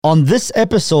On this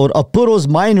episode of Puros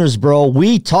Miners, bro,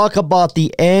 we talk about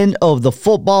the end of the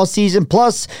football season.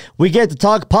 Plus, we get to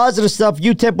talk positive stuff,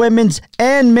 UTEP women's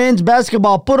and men's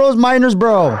basketball. Puros Miners,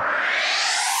 bro.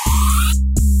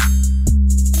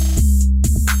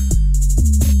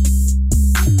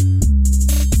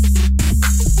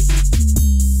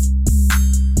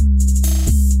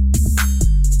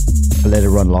 I let it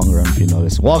run longer if you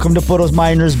notice. Welcome to Puros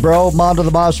Miners, bro. Mondo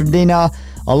the Boss from Dina.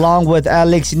 Along with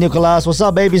Alex and Nicolas. What's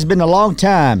up, baby? It's been a long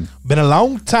time. Been a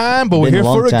long time, but we're here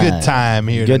for a good time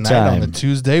here tonight on a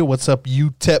Tuesday. What's up,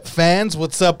 UTEP fans?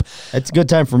 What's up? It's a good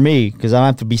time for me because I don't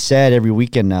have to be sad every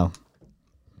weekend now.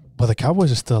 Well, the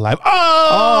Cowboys are still alive.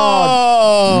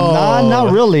 Nah,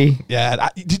 not really. Yeah.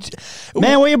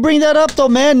 Man, when you bring that up, though,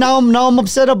 man, now I'm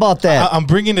upset about that. I'm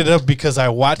bringing it up because I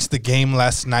watched the game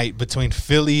last night between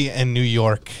Philly and New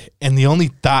York, and the only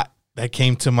thought that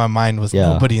came to my mind was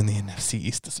nobody in the NFC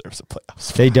East deserves a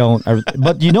playoffs. They don't.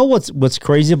 But you know what's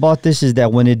crazy about this is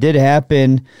that when it did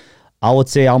happen, I would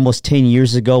say almost 10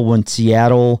 years ago when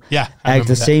Seattle had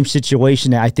the same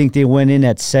situation. I think they went in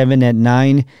at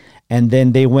 7-9, and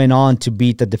then they went on to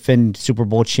beat the defending Super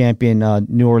Bowl champion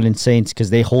New Orleans Saints because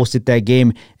they hosted that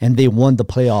game and they won the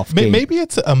playoff game. Maybe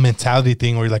it's a mentality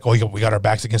thing where you're like, oh, we got our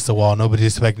backs against the wall.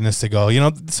 Nobody's expecting us to go. You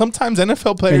know, sometimes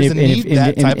NFL players need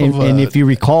that type of And if you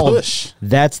recall, push.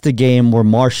 That's the game where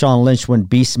Marshawn Lynch went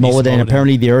beast mode and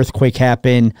apparently the earthquake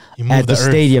happened at the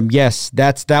stadium. Yes,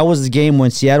 that was the game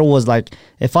when Seattle was like,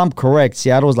 if I'm correct,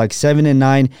 Seattle was like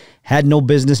 7-9, had no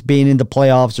business being in the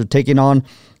playoffs or taking on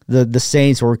the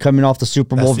Saints were coming off the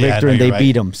Super Bowl victory and they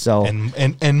beat them. So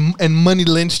and Money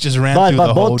Lynch just ran through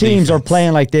the whole both teams defense. Are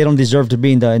playing like they don't deserve to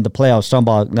be in the playoffs.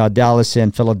 Talking about Dallas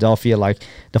and Philadelphia. Like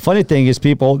the funny thing is,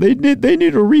 people they need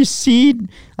to reseed.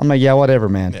 I'm like, yeah, whatever,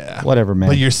 man. Yeah. Whatever, man.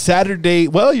 But your Saturday,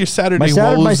 my Saturday is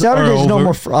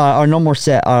no more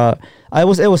set. It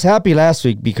was happy last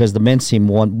week because the men's team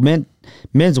won.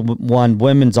 Men's won,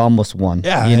 women's almost won.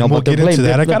 Yeah, you know, we'll get into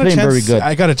that.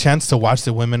 I got a chance to watch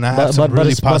the women. I have some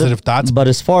really positive thoughts. But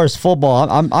as far as football,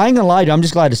 I ain't gonna lie to you. I'm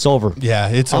just glad it's over. Yeah,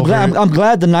 it's over. I'm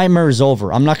glad the nightmare is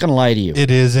over. I'm not gonna lie to you.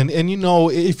 It is, and you know,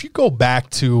 if you go back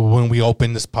to when we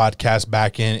opened this podcast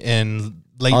back in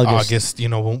late August, you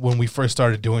know, when we first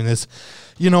started doing this,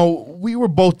 you know, we were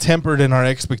both tempered in our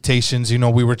expectations. You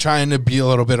know, we were trying to be a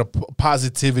little bit of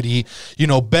positivity. You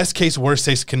know, best case, worst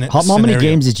case scenario. How many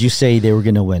games did you say they were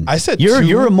going to win? I said 2.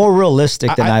 You're more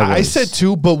realistic than I was. I said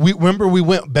 2, but we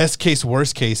went best case,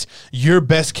 worst case. Your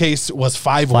best case was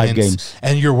 5 wins, games,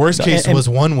 and your worst case was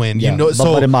 1 win. Yeah, you know,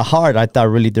 but in my heart, I thought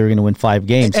really they were going to win 5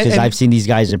 games because I've seen these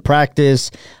guys in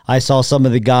practice. I saw some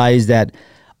of the guys that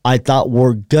I thought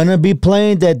were gonna be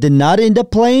playing that did not end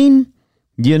up playing.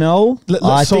 You know,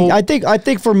 I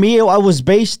think for me, I was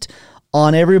based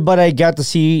on everybody I got to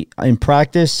see in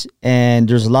practice, and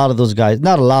there's a lot of those guys.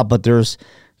 Not a lot, but there's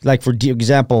like for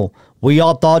example, we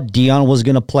all thought Dion was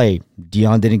gonna play.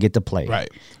 Dion didn't get to play. Right.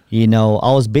 You know,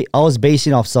 I was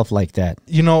basing off stuff like that.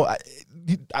 You know,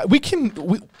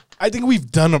 I think we've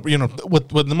done, you know, with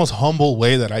the most humble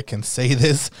way that I can say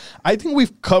this, I think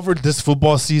we've covered this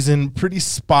football season pretty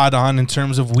spot on in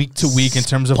terms of week to week, in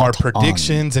terms of our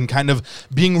predictions and kind of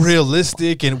being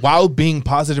realistic and while being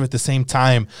positive at the same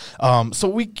time. So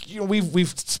we've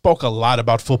spoke a lot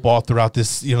about football throughout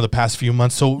this, you know, the past few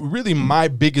months. So really my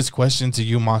biggest question to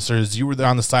you, Monster, is you were there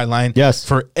on the sideline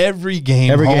for every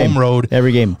game, road.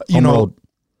 Every game, home road.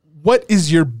 What is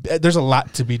there's a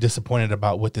lot to be disappointed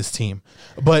about with this team,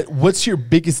 but what's your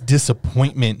biggest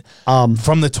disappointment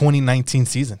from the 2019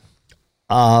 season?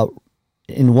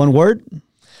 In one word? It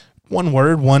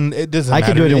doesn't matter. I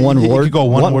could do it in one word. You could go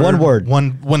one word.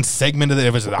 One segment of it,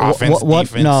 if it's the offense,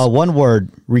 defense. No, one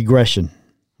word, regression.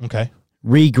 Okay.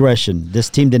 Regression. This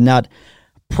team did not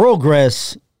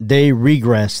progress. They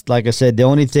regressed. Like I said, the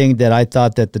only thing that I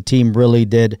thought that the team really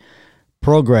did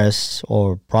progress,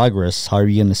 however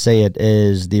you're going to say it,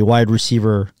 is the wide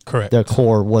receiver. Correct. The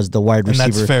core was the wide receiver.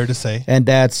 And that's fair to say. And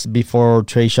that's before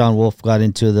Trayshawn Wolf got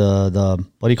into the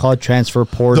what do you call it, transfer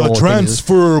portal. The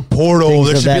transfer portal.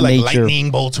 There should be like lightning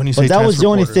bolts when you say transfer portal. But that was the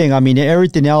only thing. I mean,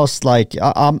 everything else, like,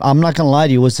 I'm not going to lie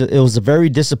to you, it was a very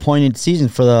disappointing season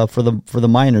for the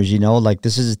Miners, you know. Like,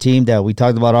 this is a team that we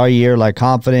talked about all year, like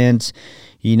confidence.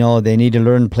 You know, they need to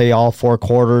learn to play all 4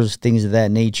 quarters, things of that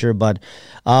nature. But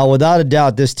without a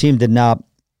doubt, this team did not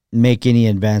make any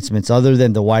advancements other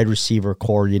than the wide receiver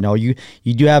core. You know, you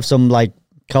do have some, like,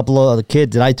 couple of the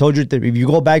kids. And I told you that if you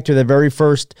go back to the very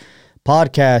first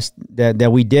podcast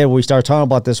that we did where we started talking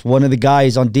about this, one of the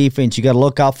guys on defense you got to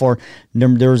look out for.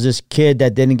 There was this kid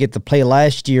that didn't get to play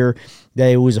last year that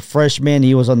he was a freshman.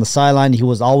 He was on the sideline. He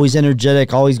was always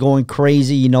energetic, always going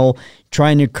crazy,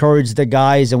 trying to encourage the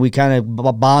guys, and we kind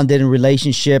of bonded in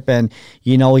relationship. And,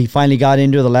 he finally got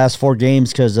into the last 4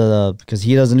 games because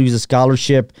he doesn't lose a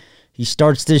scholarship. He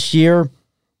starts this year,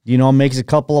 makes a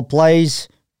couple of plays.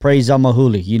 Praise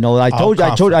Amahuli.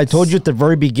 I told you at the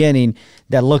very beginning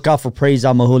that look out for Praise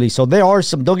Amahuli. So there are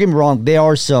some, don't get me wrong, there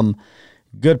are some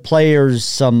good players,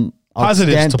 some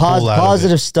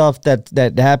positive stuff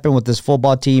that happened with this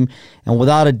football team. And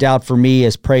without a doubt for me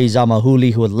is Praise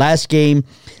Amahuli, who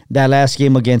that last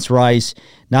game against Rice,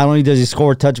 not only does he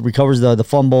score a touch, recovers the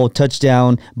fumble,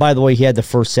 touchdown. By the way, he had the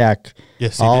first sack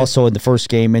also in the first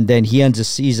game. And then he ends the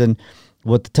season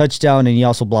with the touchdown, and he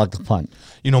also blocked the punt.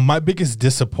 My biggest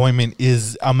disappointment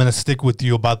is I'm going to stick with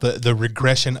you about the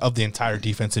regression of the entire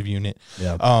defensive unit.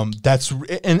 Yeah. That's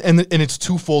and it's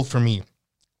twofold for me.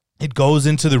 It goes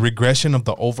into the regression of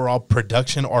the overall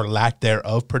production or lack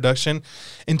thereof production,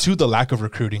 into the lack of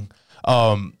recruiting.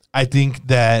 I think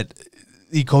that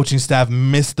the coaching staff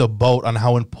missed the boat on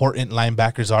how important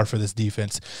linebackers are for this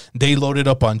defense. They loaded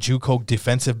up on JUCO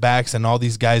defensive backs, and all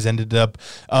these guys ended up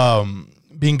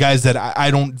being guys that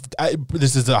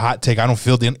this is a hot take. I don't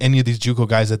feel any of these JUCO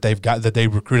guys that they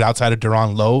recruit outside of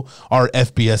Duran Lowe are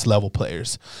FBS level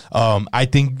players. I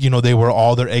think, they were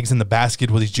all their eggs in the basket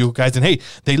with these JUCO guys. And hey,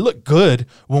 they look good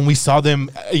when we saw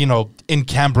them, in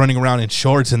camp running around in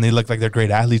shorts, and they look like they're great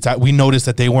athletes. We noticed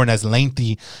that they weren't as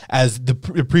lengthy as the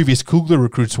previous Kugler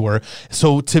recruits were.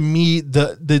 So to me,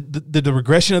 the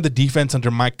regression of the defense under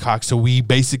Mike Cox, so we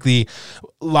basically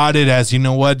lauded as,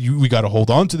 we got to hold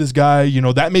on to this guy.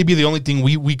 That may be the only thing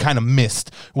we kind of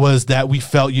missed, was that we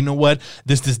felt,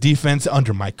 this defense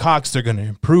under Mike Cox, they're going to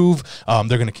improve.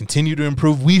 They're going to continue to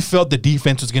improve. We felt the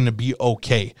defense was going to be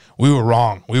okay. We were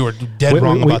wrong. We were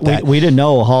wrong about that. We didn't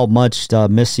know how much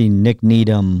missing Nick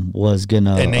Needham was going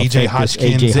to and AJ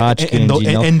Hodgkins.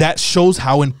 And that shows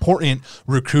how important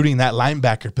recruiting that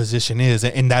linebacker position is.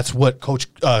 And that's what Coach,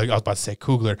 I was about to say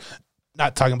Kugler,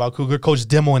 not talking about Kugler, Coach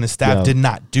Dimmel and his staff did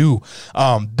not do.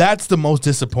 That's the most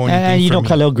disappointing thing for me.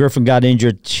 Khalil Griffin got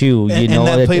injured too,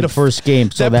 that played the first game.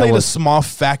 So that played a small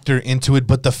factor into it,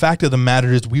 but the fact of the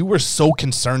matter is we were so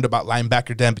concerned about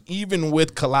linebacker depth, even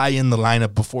with Kalai in the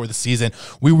lineup before the season.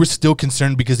 We were still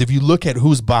concerned because if you look at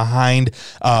who's behind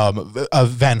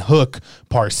Van Hook,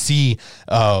 Parsi,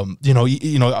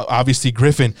 obviously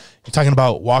Griffin, you're talking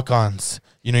about walk-ons.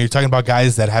 You're talking about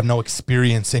guys that have no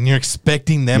experience, and you're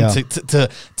expecting them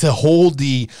to hold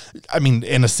in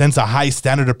a sense, a high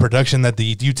standard of production that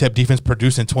the UTEP defense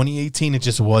produced in 2018. It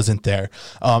just wasn't there.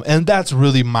 And that's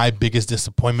really my biggest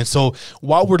disappointment. So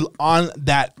while we're on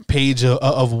that page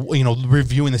of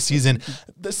reviewing the season,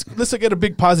 let's look at a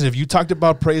big positive. You talked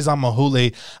about Praise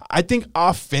Amahule. I think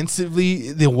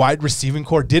offensively, the wide receiving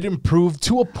core did improve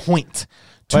to a point.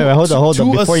 Wait, hold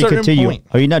on. Before you continue,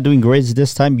 are you not doing grades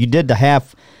this time? You did the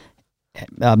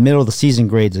middle of the season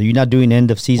grades. Are you not doing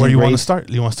end of season grades? Where you want to start?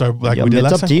 You want to start like we did last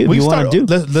time? It's up to you. You want to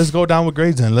do? Let's go down with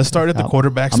grades then. Let's start at the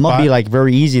quarterback spot. I'm gonna be like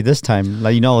very easy this time.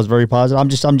 Like, it's very positive. I'm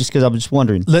just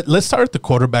wondering. Let's start at the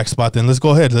quarterback spot then. Let's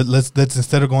go ahead. Let's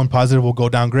instead of going positive, we'll go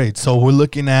down grades. So we're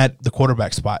looking at the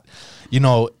quarterback spot.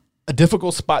 A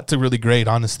difficult spot to really grade,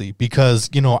 honestly, because,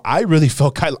 I really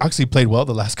felt Kyle Oxley played well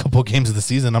the last couple of games of the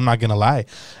season. I'm not going to lie.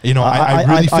 I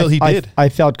really feel he did. I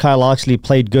felt Kyle Oxley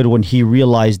played good when he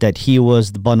realized that he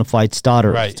was the bona fide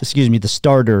starter, the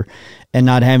starter, and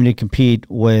not having to compete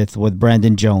with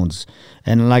Brandon Jones.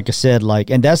 And like I said,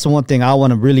 and that's the one thing I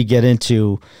want to really get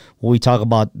into when we talk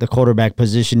about the quarterback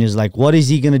position is what is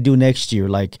he going to do next year?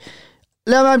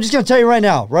 I'm just going to tell you right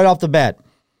now, right off the bat,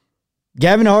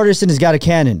 Gavin Hardison has got a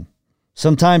cannon.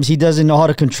 Sometimes he doesn't know how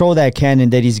to control that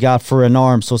cannon that he's got for an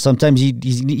arm. So sometimes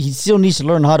he still needs to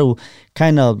learn how to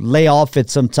kind of lay off it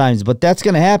sometimes. But that's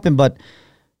going to happen. But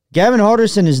Gavin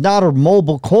Hardison is not a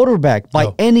mobile quarterback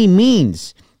by any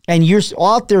means. And you're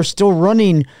out there still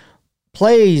running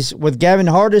plays with Gavin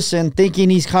Hardison thinking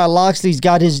he's Kyle Oxley. He's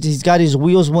got his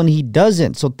wheels when he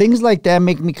doesn't. So things like that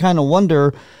make me kind of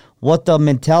wonder what the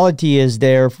mentality is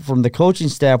there from the coaching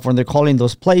staff when they're calling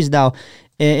those plays. Now,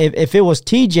 if it was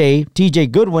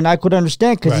TJ Goodwin, I could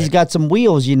understand because he's got some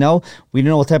wheels, We don't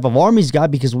know what type of arm he's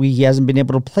got because he hasn't been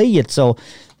able to play yet. So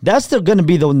that's going to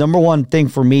be the number one thing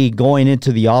for me going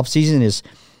into the offseason is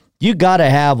you got to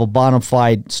have a bona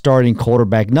fide starting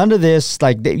quarterback. None of this,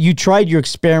 you tried your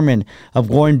experiment of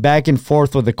going back and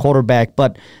forth with the quarterback,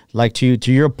 but to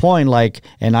your point,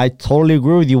 and I totally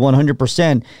agree with you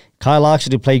 100%, Kyle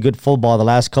Oxley played good football the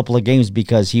last couple of games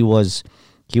because he was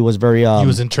He was very. He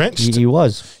was entrenched. He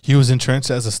was. He was entrenched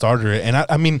as a starter, and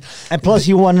I mean, and plus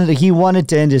he wanted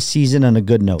to end his season on a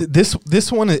good note.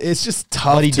 This one it's just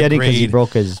tough. But he did it because he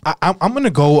broke his. I'm gonna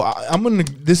go.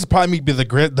 This is probably be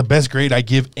the best grade I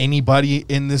give anybody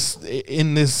in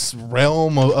this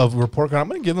realm of report card. I'm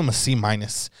gonna give them a C-,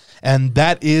 and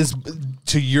that is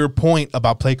to your point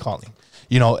about play calling.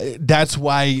 You know, that's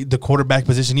why the quarterback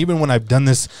position, even when I've done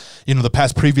this, you know, the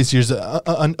past previous years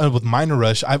with Minor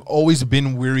Rush, I've always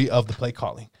been weary of the play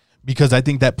calling because I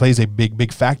think that plays a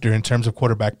big factor in terms of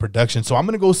quarterback production. So I'm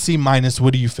going to go C-.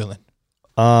 What are you feeling?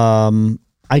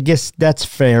 I guess that's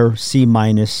fair, C-.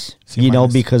 You know,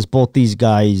 because both these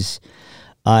guys,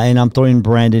 and I'm throwing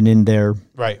Brandon in there.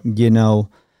 Right. You know,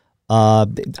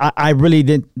 I really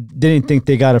didn't think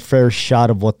they got a fair shot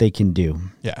of what they can do.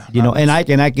 Yeah, you know, and I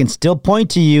can still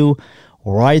point to you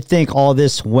where I think all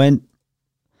this went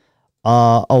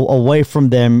away from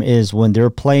them is when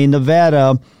they're playing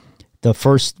Nevada. The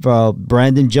first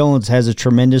Brandon Jones has a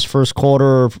tremendous first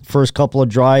quarter, first couple of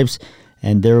drives,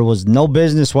 and there was no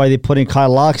business why they put in Kyle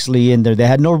Loxley in there. They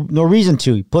had no reason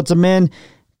to. He puts him in,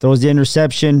 throws the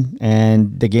interception,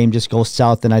 and the game just goes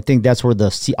south. And I think that's where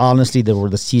the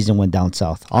season went down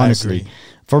south. Honestly,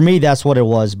 for me, that's what it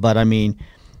was. But I mean,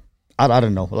 I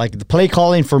don't know. Like the play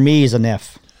calling for me is an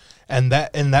F. And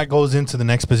that goes into the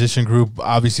next position group.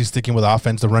 Obviously, sticking with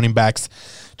offense, the running backs.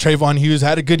 Trayvon Hughes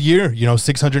had a good year,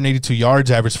 682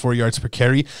 yards, averaged 4 yards per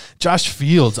carry. Josh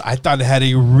Fields, I thought had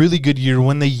a really good year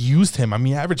when they used him. I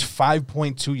mean, averaged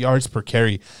 5.2 yards per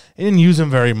carry. They didn't use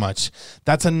him very much.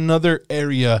 That's another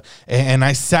area. And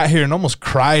I sat here and almost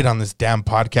cried on this damn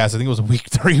podcast. I think it was week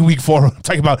 3, week 4. I'm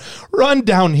talking about run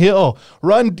downhill,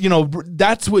 run.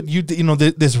 That's what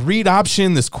this read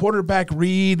option, this quarterback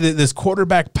read, this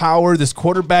quarterback power, this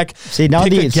quarterback. See now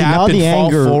the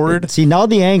anger. Forward. See now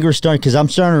the anger starting because I'm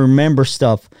starting to remember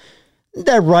stuff.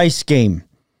 That Rice game,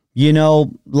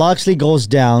 Loxley goes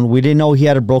down. We didn't know he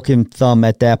had a broken thumb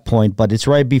at that point, but it's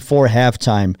right before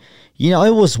halftime.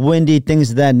 It was windy, things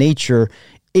of that nature.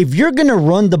 If you're going to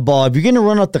run the ball, if you're going to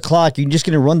run out the clock, you're just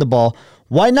going to run the ball,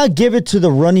 why not give it to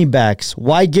the running backs?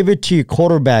 Why give it to your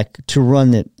quarterback to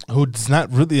run it? Who's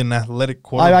not really an athletic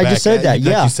quarterback. I just said that,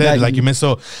 yeah. You said, like you meant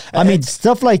so. I mean,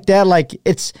 stuff like that, like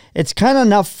it's kind of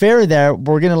not fair that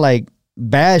we're going to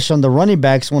bash on the running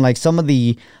backs when some of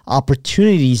the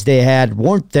opportunities they had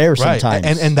weren't there sometimes.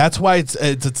 And that's why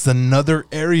it's another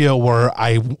area where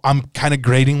I'm kind of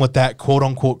grading with that quote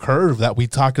unquote curve that we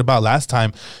talked about last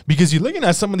time, because you're looking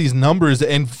at some of these numbers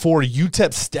and for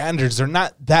UTEP standards they're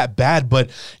not that bad, but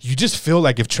you just feel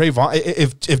like if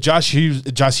Josh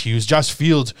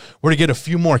Fields were to get a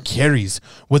few more carries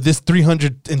with this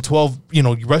 312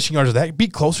 rushing yards, that be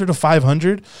closer to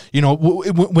 500. When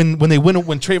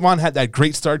Trayvon had that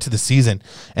great start to the season,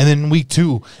 and then week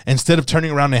 2, instead of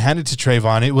turning around and handing it to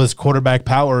Trayvon, it was quarterback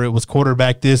power, it was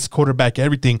quarterback this, quarterback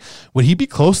everything. Would he be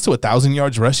close to 1,000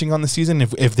 yards rushing on the season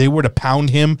if they were to pound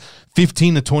him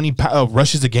 15 to 20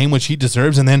 rushes a game, which he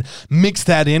deserves, and then mix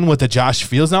that in with a Josh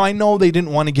Fields? Now, I know they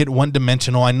didn't want to get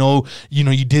one-dimensional. I know,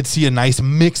 you did see a nice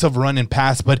mix of run and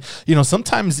pass, but,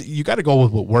 sometimes you got to go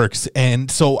with what works. And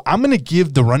so I'm going to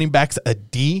give the running backs a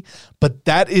D, but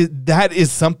that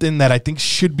is something that I think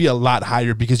should be a lot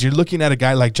higher, because you're looking at a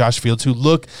guy like Josh Fields who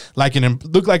looked like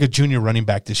a junior running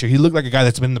back this year. He looked like a guy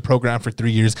that's been in the program for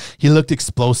 3 years. He looked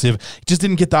explosive. He just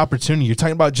didn't get the opportunity. You're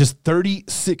talking about just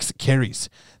 36 carries.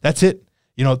 That's it.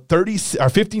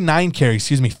 59 carries,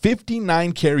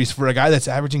 59 carries for a guy that's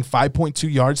averaging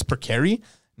 5.2 yards per carry.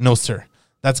 No, sir.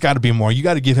 That's got to be more. You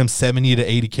got to give him 70 to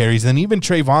 80 carries. And even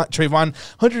Trayvon,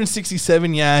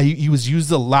 167, yeah, he was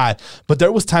used a lot. But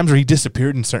there was times where he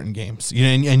disappeared in certain games.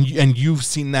 And you've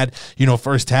seen that,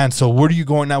 firsthand. So where are you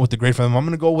going now with the grade for them? I'm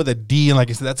going to go with a D. And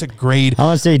like I said, that's a grade. I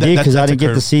want to say D because I didn't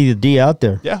get to see the D out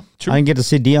there. Yeah, true. I didn't get to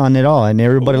see Dion at all. And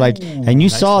everybody and you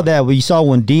nice saw one. That. You saw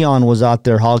when Dion was out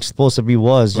there, how explosive he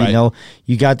was. Right.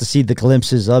 You got to see the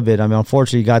glimpses of it. I mean,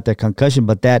 unfortunately, he got that concussion,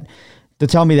 but that – to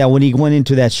tell me that when he went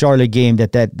into that Charlotte game,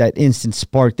 that instant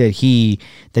spark that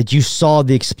you saw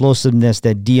the explosiveness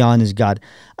that Dion has got.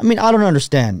 I mean, I don't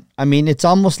understand. I mean, it's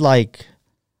almost like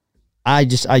I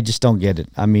just don't get it.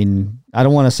 I mean, I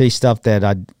don't want to say stuff that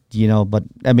but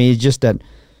I mean, it's just that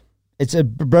it's a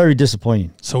very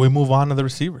disappointing. So we move on to the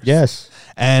receivers. Yes.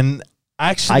 And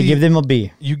actually, I give them a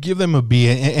B. You give them a B,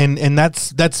 and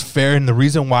that's fair. And the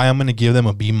reason why I'm going to give them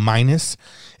a B-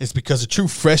 is because a true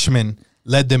freshman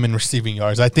led them in receiving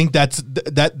yards. I think that's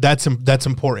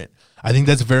important. I think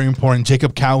that's very important.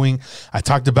 Jacob Cowing, I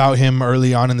talked about him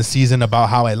early on in the season about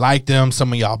how I liked him.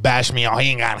 Some of y'all bash me. Oh, he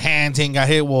ain't got hands, he ain't got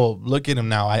hit. Well, look at him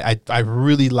now. I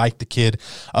really like the kid.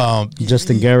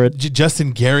 Justin Garrett.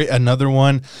 Justin Garrett, another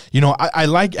one. You know, I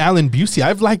like Alan Busey.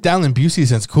 I've liked Alan Busey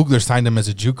since Kugler signed him as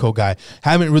a JUCO guy.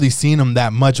 Haven't really seen him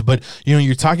that much, but, you know,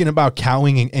 you're talking about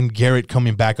Cowing and Garrett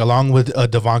coming back, along with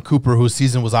Devon Cooper, whose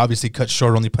season was obviously cut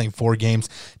short, only playing 4 games,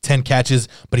 10 catches,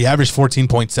 but he averaged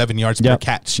 14.7 yards per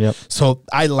catch. Yep. So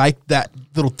I like that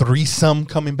little threesome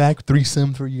coming back.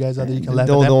 Threesome for you guys out there. You can laugh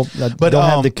at that. But they'll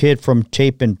have the kid from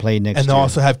Chapin play next year. And they'll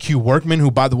also have Q Workman,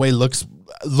 who, by the way, looks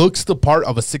the part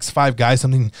of a 6'5" guy.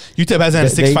 Something UTEP hasn't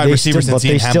had a 6'5" receiver since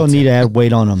Ian Hamilton. They still need to add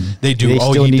weight on him. They do. They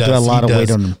still need to add a lot of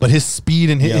weight on him. But his speed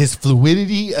and his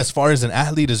fluidity as far as an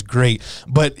athlete is great.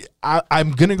 But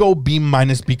I'm going to go B-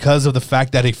 because of the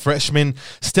fact that a freshman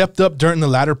stepped up during the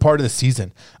latter part of the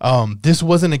season. This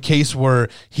wasn't a case where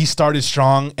he started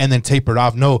strong and then tapered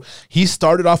off. No, he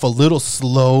started off a little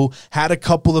slow, had a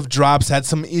couple of drops, had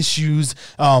some issues,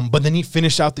 but then he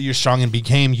finished out the year strong and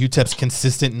became UTEP's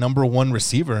consistent number 1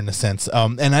 receiver in a sense.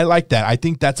 And I like that. I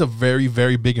think that's a very,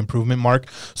 very big improvement, Mark.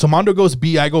 So Mondo goes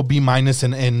B, I go B-,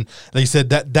 and like you said,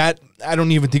 that I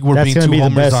don't even think we're being too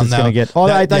homers on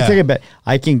that.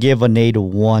 I can give an A to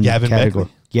 1 Gavin category.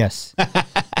 Beckley. Yes.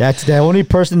 That's the only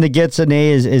person that gets an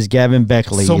A is Gavin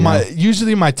Beckley. So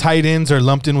usually my tight ends are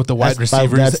lumped in with the wide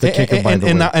receivers. That's the kicker, by the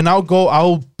way. And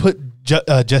I'll put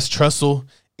Jess Trussell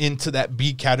into that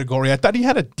B category. I thought he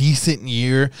had a decent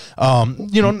year.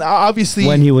 You know, obviously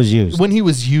when he was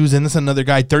used, and this is another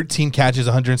guy, 13 catches,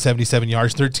 177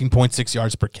 yards, 13.6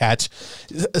 yards per catch.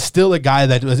 Still a guy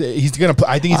that he's gonna.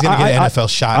 I think he's gonna get an NFL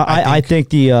shot. I think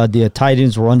the tight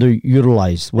ends were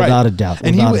underutilized without a doubt.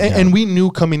 And we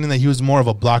knew coming in that he was more of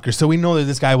a blocker, so we know that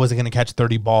this guy wasn't gonna catch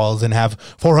 30 balls and have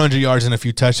 400 yards and a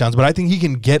few touchdowns. But I think he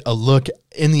can get a look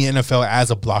in the NFL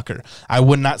as a blocker. I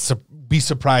would not be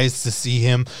surprised to see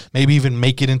him maybe even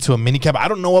make it into a mini camp. I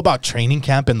don't know about training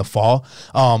camp in the fall,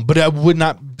 but it would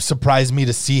not surprise me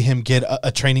to see him get a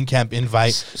training camp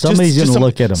invite. Somebody's going to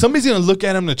look at him. Somebody's going to look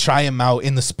at him to try him out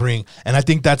in the spring, and I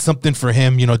think that's something for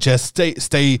him. You know, just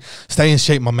stay in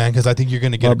shape, my man, because I think you're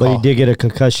going to get a call. But he did get a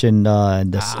concussion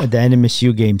at the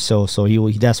NMSU game, so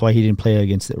that's why he didn't play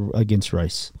against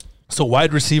Rice. So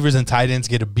wide receivers and tight ends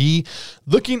get a B.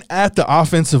 Looking at the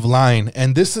offensive line,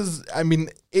 and this is, I mean,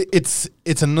 it's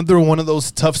another one of those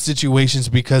tough situations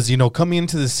because, you know, coming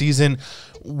into the season,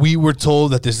 we were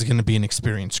told that this is going to be an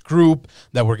experienced group,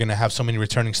 that we're going to have so many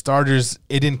returning starters.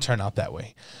 It didn't turn out that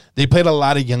way. They played a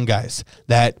lot of young guys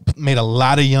that made a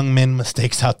lot of young men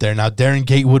mistakes out there. Now, Darren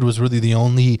Gatewood was really the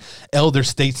only elder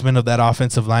statesman of that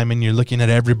offensive lineman. You're looking at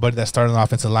everybody that started on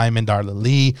offensive lineman, Darda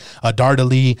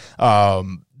Lee,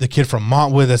 the kid from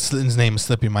Montwood, his name is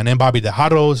slipping my name. Bobby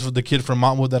DeHaro is the kid from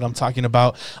Montwood that I'm talking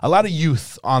about. A lot of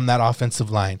youth on that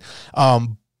offensive line.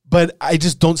 But I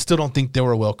just still don't think they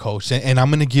were well coached. And I'm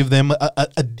going to give them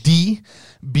a D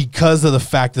because of the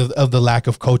fact of the lack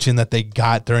of coaching that they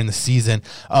got during the season.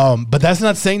 But that's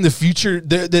not saying the future,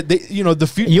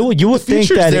 the future. You would think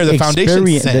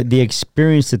that the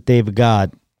experience that they've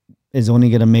got is only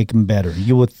going to make them better.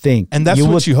 You would think. And that's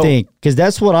what you hope. Because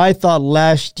that's what I thought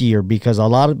last year, because a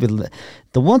lot of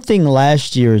the one thing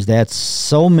last year is that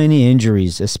so many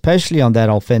injuries, especially on that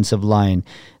offensive line,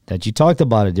 that you talked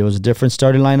about it. There was a different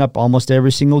starting lineup almost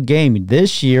every single game.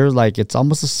 This year, it's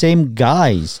almost the same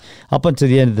guys up until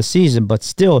the end of the season, but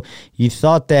still, you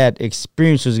thought that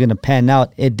experience was going to pan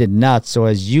out. It did not. So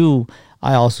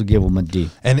I also give them a D.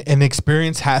 And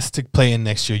experience has to play in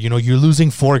next year. You know, you're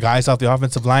losing 4 guys off the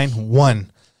offensive line.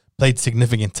 1 played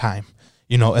significant time.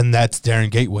 You know, and that's Darren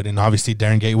Gatewood. And obviously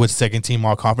Darren Gatewood's second team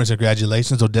all-conference.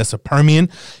 Congratulations, Odessa Permian.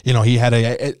 You know, he had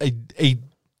a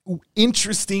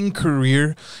interesting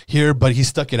career here, but he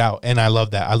stuck it out, and I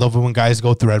love that. I love it when guys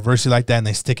go through adversity like that and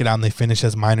they stick it out and they finish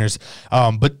as minors.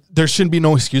 But there shouldn't be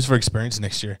no excuse for experience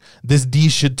next year. This D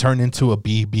should turn into a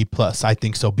B+. I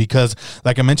think so, because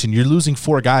like I mentioned, you're losing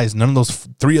 4 guys.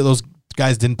 3 of those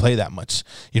guys didn't play that much,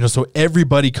 you know, so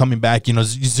everybody coming back, you know,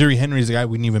 Zuri Henry is a guy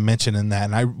we didn't even mention in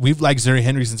that, and we've liked Zuri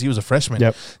Henry since he was a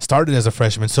freshman, started as a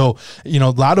freshman, so, you know,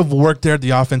 a lot of work there at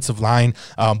the offensive line,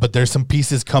 but there's some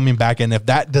pieces coming back, and if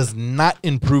that does not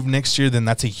improve next year, then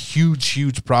that's a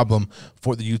huge problem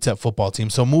for the UTEP football team.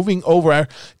 So moving over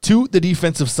to the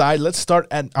defensive side, let's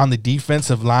start on the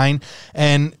defensive line,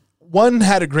 and one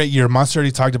had a great year. Monster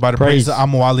already talked about it. Praise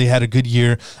Amuali had a good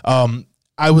year.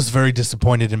 I was very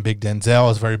disappointed in Big Denzel. I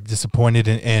was very disappointed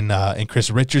in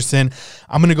Chris Richardson.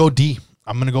 I'm going to go D.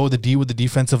 I'm going to go with the D with the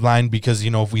defensive line because,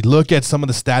 you know, if we look at some of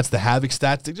the stats, the Havoc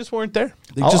stats, they just weren't there.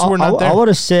 They just were not there. I would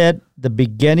have said the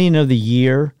beginning of the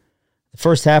year, The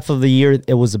first half of the year,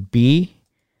 it was a B.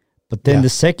 But then the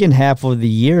second half of the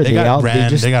year, they got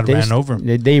ran over.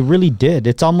 They really did.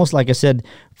 It's almost like I said,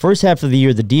 first half of the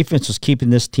year, the defense was keeping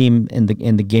this team in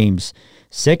the games.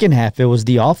 Second half, it was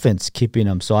the offense keeping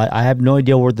them. So I have no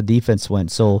idea where the defense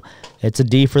went. So it's a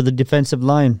D for the defensive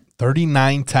line.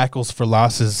 39 tackles for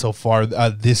losses so far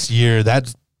this year.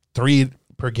 That's 3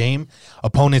 per game.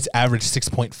 Opponents average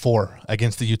 6.4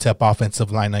 against the UTEP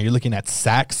offensive line. Now you're looking at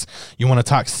sacks. You want to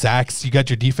talk sacks. You got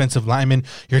your defensive linemen,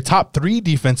 your top 3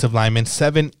 defensive linemen,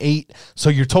 7, 8. So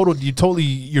your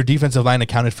defensive line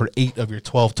accounted for 8 of your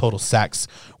 12 total sacks,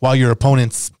 while your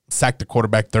opponents sacked the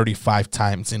quarterback 35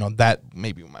 times. That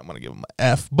maybe you might want to give them an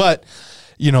F, but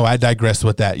I digress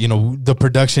with that. The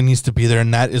production needs to be there,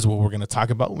 and that is what we're going to talk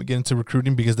about when we get into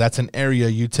recruiting, because that's an area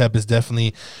UTEP is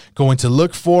definitely going to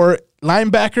look for.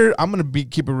 Linebacker, I'm going to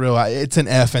keep it real. It's an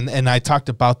F, and I talked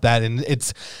about that, and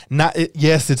it's not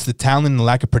yes, it's the talent and the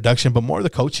lack of production, but more the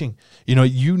coaching.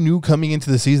 You knew coming into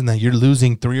the season that you're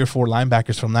losing 3 or 4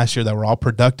 linebackers from last year that were all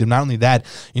productive. Not only that,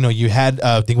 you had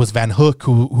I think it was Van Hook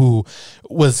who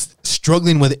was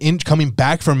struggling with coming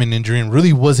back from an injury and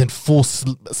really wasn't full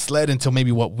sled until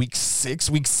maybe week 6,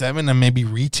 week 7, and maybe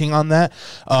reaching on that.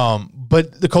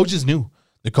 But the coaches knew.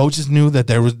 The coaches knew that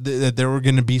there were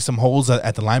going to be some holes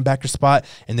at the linebacker spot,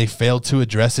 and they failed to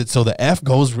address it. So the F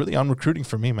goes really on recruiting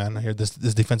for me, man. I hear this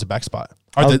defensive back spot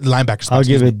or the linebacker spot. I'll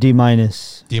give it D-.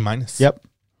 D-. Yep.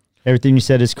 Everything you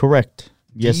said is correct.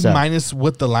 Yes, D-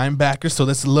 with the linebacker. So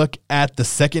let's look at the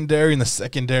secondary. And the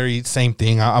secondary, same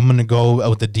thing. I'm going to go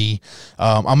with the D.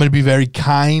 I'm going to be very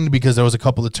kind because there was a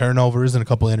couple of turnovers and a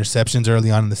couple of interceptions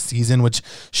early on in the season, which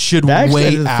should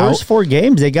weigh the out. First 4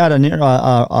 games, they got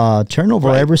a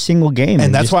turnover every single game.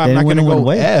 And that's why I'm not going to go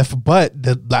F. But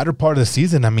the latter part of the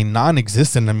season,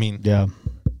 non-existent. Yeah.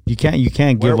 You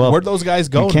can't give up. Where'd those guys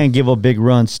go? You can't give up big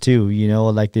runs too,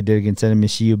 like they did against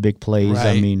MSU, big plays.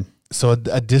 Right. So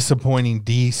a disappointing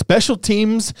D. Special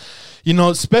teams,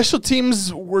 special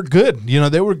teams were good.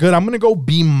 They were good. I'm going to go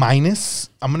B-.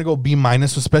 I'm going to go B- with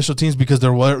special teams because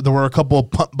there were a couple of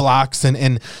punt blocks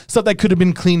and stuff that could have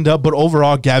been cleaned up. But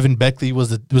overall, Gavin Beckley was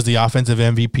the offensive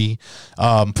MVP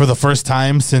for the first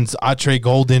time since Atre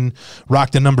Golden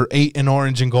rocked the number 8 in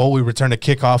orange and gold. We returned a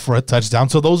kickoff for a touchdown.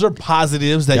 So those are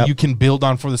positives that you can build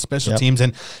on for the special teams.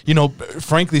 And,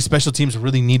 frankly, special teams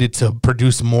really needed to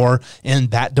produce more in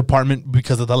that department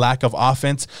because of the lack of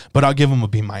offense. But I'll give them a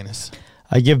B-.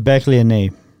 I give Beckley an A.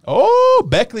 Oh,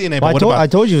 Beckley and A. But I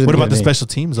told you. What about the special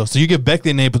teteams though? So you give Beckley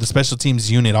and A, but the special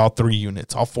teams unit, all 3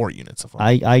 units, all 4 units.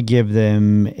 I give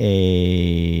them a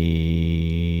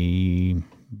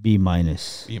B-. B-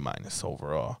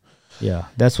 overall. Yeah,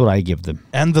 that's what I give them.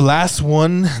 And the last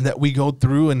one that we go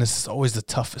through, and this is always the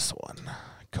toughest one,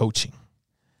 coaching.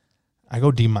 I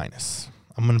go D-. I'm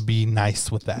going to be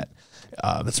nice with that.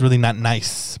 That's really not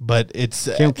nice, but it's.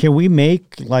 Can we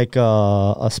make like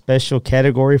a special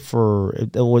category for,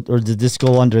 or did this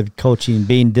go under coaching,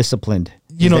 being disciplined?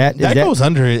 That goes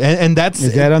under it, and that's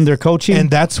is that under coaching? And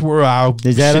that's where I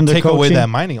should take coaching? Away that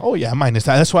minus. Oh yeah, minus.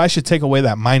 That's why I should take away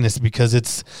that minus because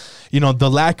it's, the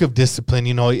lack of discipline.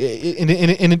 And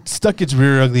it stuck its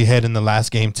rear ugly head in the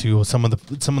last game too. Some of the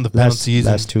penalties.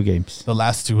 Last 2 games. The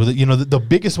last 2. The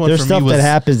biggest one. There's for stuff me was that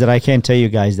happens that I can't tell you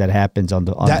guys that happens on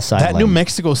the sideline. That New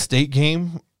Mexico State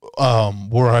game.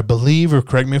 Where I believe, or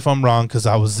correct me if I'm wrong, because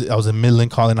I was in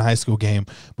Midland calling a high school game,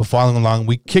 but following along,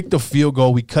 we kicked a field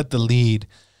goal, we cut the lead.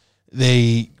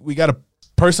 We got a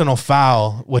personal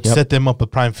foul, which set them up a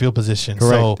prime field position.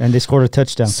 Correct. So, and they scored a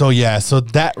touchdown. So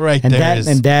that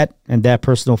and that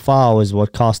personal foul is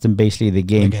what cost them basically the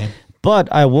game.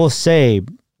 But I will say,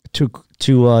 to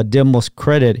Dimmel's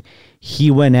credit,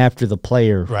 he went after the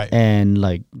player and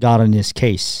got on his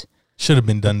case. Should have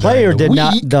been done. The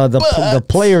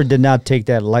player did not take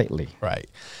that lightly. Right.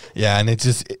 Yeah, and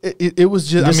it was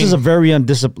just. This is a very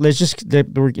undisciplined.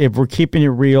 If we're keeping it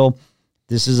real,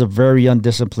 this is a very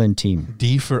undisciplined team.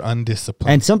 D for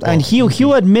undisciplined. And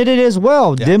he'll admit it as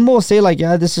well. Yeah. Dimmo will say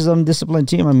this is an undisciplined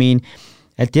team.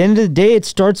 At the end of the day, it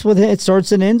starts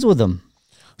and ends with them.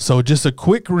 So just a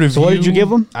quick review. So what did you give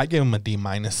them? I gave them a D-.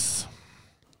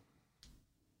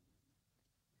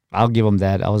 I'll give them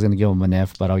that. I was going to give them an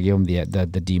F, but I'll give them the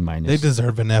D-. They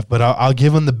deserve an F, but I'll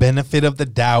give them the benefit of the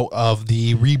doubt of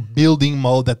the rebuilding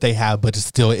mode that they have. But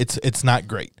it's not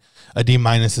great. A D-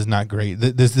 is not great.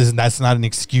 That's not an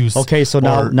excuse. Okay, so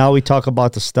now we talk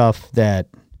about the stuff that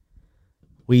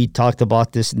we talked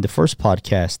about this in the first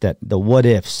podcast. That the what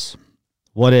ifs,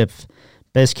 what if,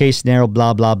 best case scenario,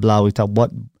 blah blah blah. We talk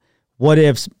what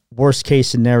ifs, worst case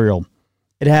scenario.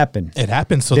 It happened.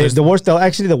 So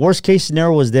the worst case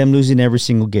scenario was them losing every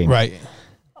single game. Right.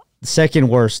 The second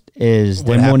worst is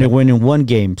them only winning one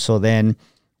game. So then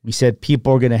we said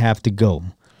people are going to have to go.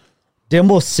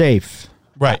 Demo's safe.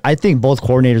 Right. I think both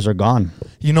coordinators are gone.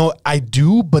 You know, I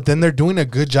do, but then they're doing a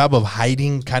good job of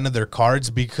hiding kind of their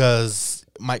cards because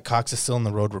Mike Cox is still on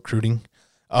the road recruiting.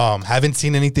 Haven't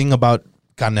seen anything about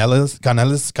Canales, I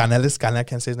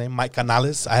can't say his name, Mike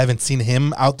Canales. I haven't seen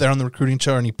him out there on the recruiting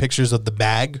show or any pictures of the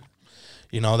bag.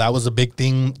 You know, that was a big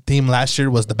theme last year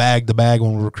was the bag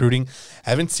when we were recruiting.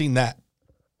 Haven't seen that.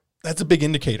 That's a big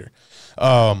indicator.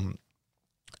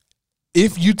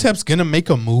 If UTEP's going to make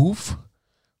a move,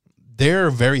 they're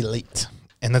very late.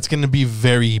 And that's going to be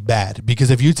very bad.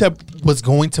 Because if UTEP was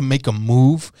going to make a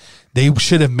move, they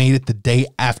should have made it the day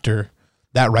after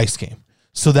that Rice game.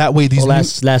 So that way these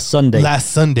last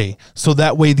Sunday. So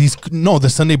that way the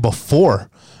Sunday before,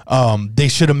 they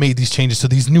should have made these changes. So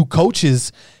these new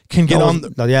coaches can get on.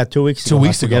 2 weeks ago. 2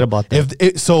 weeks ago. Forget about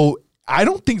that. So I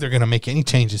don't think they're going to make any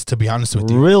changes, to be honest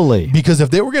with you. Really? Because if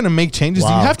they were going to make changes, you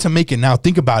have to make it now.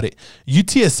 Think about it.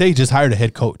 UTSA just hired a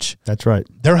head coach. That's right.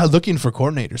 They're looking for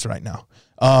coordinators right now.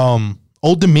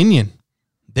 Old Dominion,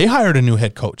 they hired a new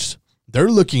head coach. They're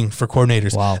looking for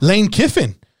coordinators. Wow. Lane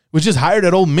Kiffin, which is hired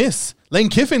at Ole Miss. Lane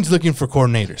Kiffin's looking for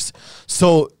coordinators.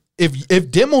 So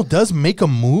if Demo does make a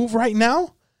move right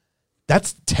now,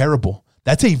 that's terrible.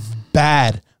 That's a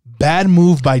bad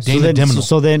move by Dana Dimino.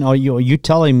 So then, are you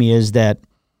telling me is that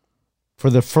for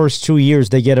the first 2 years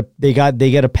they get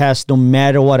a pass no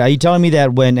matter what? Are you telling me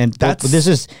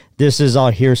that this is all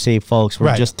hearsay, folks?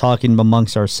 We're just talking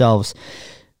amongst ourselves.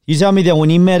 You tell me that when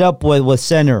he met up with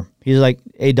Center, he's like,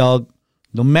 "Hey, dog,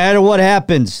 no matter what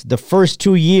happens, the first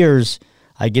 2 years,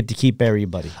 I get to keep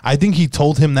everybody." I think he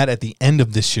told him that at the end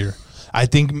of this year. I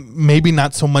think maybe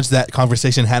not so much that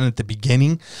conversation happened at the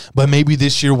beginning, but maybe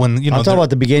this year when I'm talking about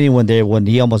the beginning when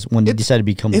he decided to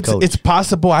become a coach. It's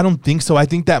possible. I don't think so. I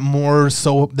think that more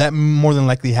than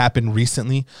likely happened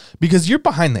recently because you're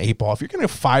behind the 8 ball. If you're going to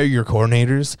fire your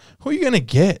coordinators, who are you going to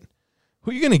get?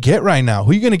 Who are you going to get right now?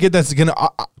 Who are you going to get that's going to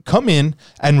come in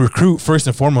and recruit first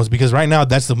and foremost? Because right now,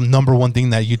 that's the number one thing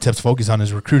that UTEP's focus on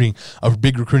is recruiting. A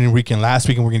big recruiting weekend last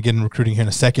week, and we're going to get into recruiting here in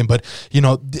a second. But, you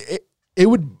know, it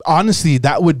would honestly,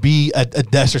 that would be a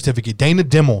death certificate. Dana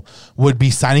Dimmel would be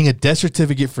signing a death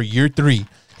certificate for year 3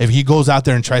 if he goes out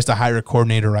there and tries to hire a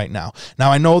coordinator right now.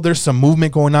 Now, I know there's some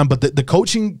movement going on, but the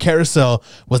coaching carousel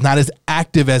was not as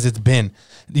active as it's been.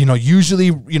 You know,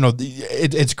 usually, you know,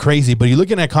 it's crazy, but you're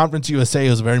looking at Conference USA, it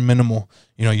was very minimal.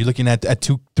 You know, you're looking at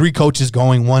 3 coaches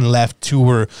going, 1 left, 2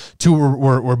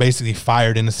 were basically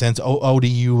fired in a sense.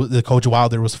 ODU, the coach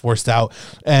Wilder was forced out.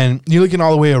 And you're looking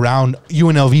all the way around.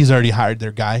 UNLV's already hired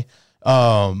their guy.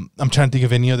 I'm trying to think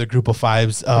of any other group of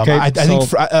 5s.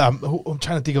 I'm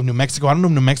trying to think of New Mexico. I don't know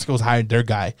if New Mexico's hired their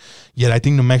guy yet. I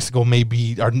think New Mexico may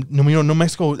be, or New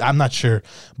Mexico, I'm not sure.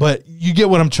 But you get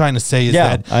what I'm trying to say is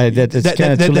if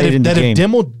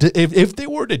they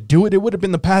were to do it, it would have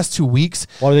been the past 2 weeks.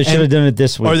 Or they should have done it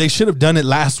this week. Or they should have done it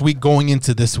last week going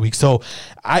into this week. So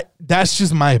that's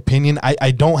just my opinion. I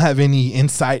don't have any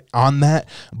insight on that.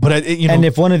 But, and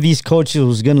if one of these coaches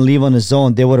was going to leave on his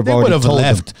own, they would have already told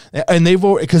left. Them. And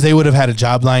because they would have had a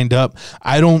job lined up.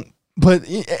 But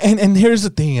here's the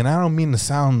thing, and I don't mean to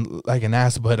sound like an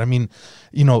ass, but I mean,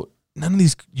 you know, none of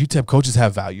these UTEP coaches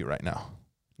have value right now.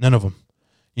 None of them.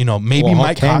 You know, maybe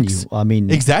Mike Cox. I mean,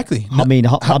 exactly. I mean,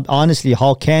 honestly,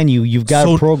 how can you? You've got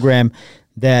a program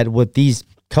that with these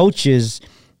coaches,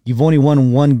 you've only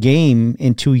won 1 game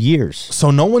in 2 years.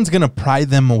 So no one's going to pry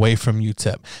them away from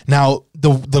UTEP. Now,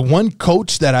 the one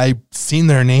coach that I've seen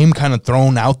their name kind of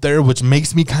thrown out there, which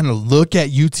makes me kind of look at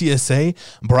UTSA,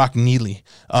 Brock Neely.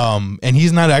 And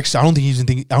he's not actually, I don't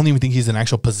even think he's an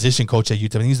actual position coach at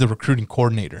UTEP. I think he's the recruiting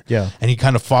coordinator. Yeah. And he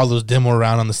kind of follows Demo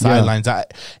around on the sidelines. Yeah.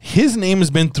 His name has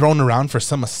been thrown around for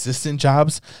some assistant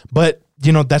jobs, but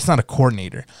you know, that's not a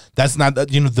coordinator. That's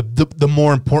not, you know, the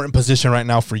more important position right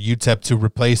now for UTEP to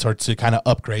replace or to kind of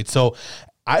upgrade. So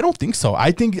I don't think so.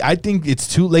 I think it's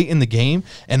too late in the game.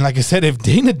 And like I said, if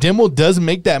Dana Dimmel does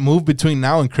make that move between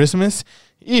now and Christmas,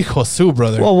 hijo su,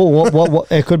 brother. Well,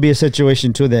 it could be a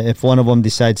situation too that if one of them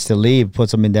decides to leave,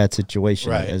 puts them in that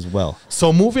situation as well.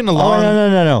 So moving along.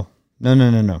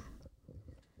 No.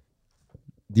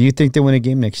 Do you think they win a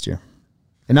game next year?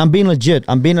 And I'm being legit.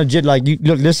 Like,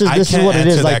 look, this is what it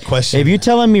is. Like, if you're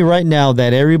telling me right now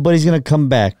that everybody's gonna come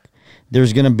back,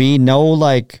 there's gonna be no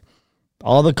like,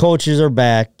 all the coaches are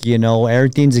back. You know,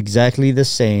 everything's exactly the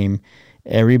same.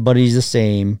 Everybody's the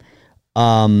same.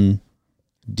 Do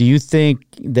you think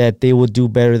that they will do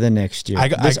better than next year?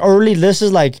 This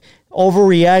is like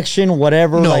overreaction,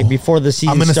 whatever. No, like before the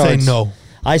season starts. I'm gonna say no.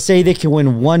 I say they can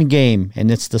win 1 game, and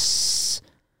it's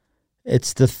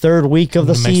It's the third week of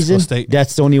the Mexico season. State.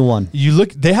 That's the only one. You look,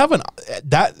 they haven't,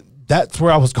 that's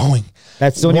where I was going.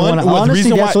 That's the only one. Well,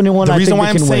 Honestly, that's the only one The I reason think why they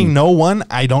I'm can saying win. no one,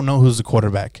 I don't know who's the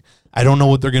quarterback. I don't know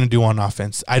what they're going to do on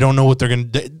offense. I don't know what they're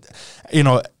going to do. You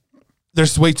know,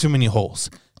 there's way too many holes.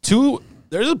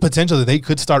 There's a potential that they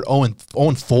could start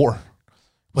 0-4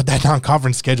 with that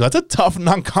non-conference schedule. That's a tough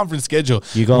non-conference schedule.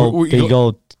 You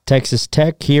go Texas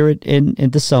Tech here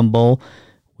in the Sun Bowl.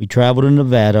 We travel to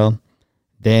Nevada.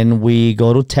 Then we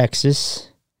go to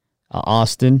Texas,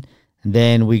 Austin. And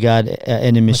then we got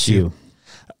NMSU.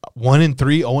 1-3,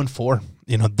 0-4.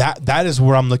 You know, that is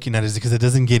where I'm looking at, is because it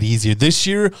doesn't get easier. This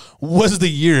year was the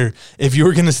year, if you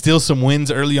were going to steal some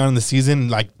wins early on in the season,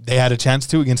 like they had a chance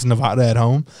to against Nevada at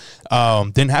home,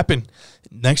 didn't happen.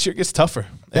 Next year gets tougher.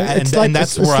 And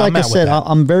that's where I'm at with that.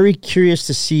 I'm very curious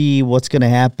to see what's going to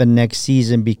happen next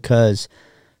season, because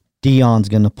Deion's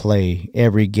going to play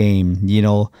every game. You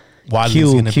know,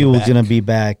 Q is going to be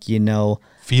back. You know,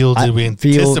 Fields, we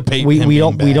anticipate we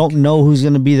don't know who's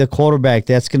going to be the quarterback.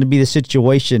 That's going to be the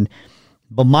situation.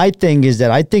 But my thing is that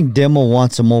I think Demo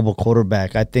wants a mobile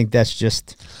quarterback. I think that's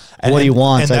just what he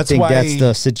wants. I think that's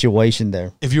the situation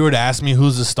there. If you were to ask me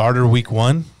who's the starter week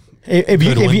 1, if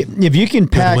you can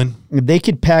pack, if they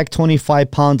could pack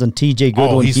 25 pounds on TJ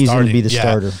Goodwin, he's going to be the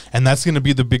starter. And that's going to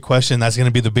be the big question. That's going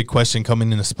to be the big question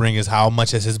coming in the spring, is how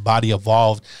much has his body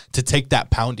evolved to take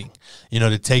that pounding, you know,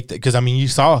 to take that. Because, I mean, you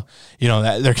saw, you know,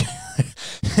 that they're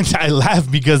I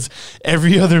laugh because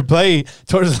every other play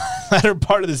towards the latter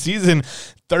part of the season,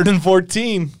 3rd and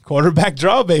 14, quarterback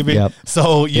draw, baby. Yep.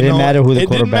 So, it didn't matter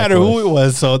who it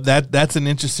was. So that's an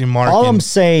interesting mark. All I'm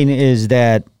saying is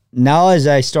that now as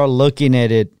I start looking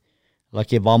at it,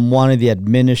 like if I'm one of the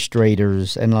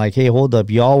administrators and like, hey, hold up,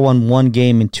 y'all won one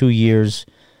game in 2 years,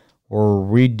 or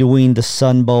redoing the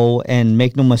Sun Bowl, and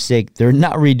make no mistake, they're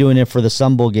not redoing it for the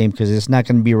Sun Bowl game because it's not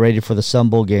going to be ready for the Sun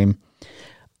Bowl game.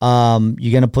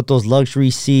 You're going to put those luxury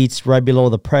seats right below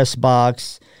the press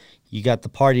box. You got the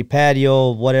party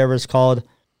patio, whatever it's called.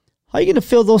 How are you going to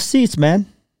fill those seats, man?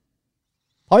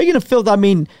 How are you going to fill? I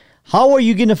mean, how are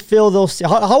you going to fill those?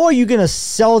 How are you going to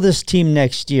sell this team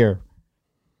next year?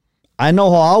 I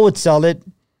know how I would sell it.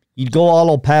 You'd go all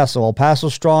El Paso. El Paso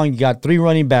strong. You got 3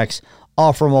 running backs,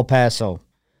 all from El Paso.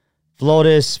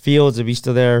 Flotis, Fields, if he's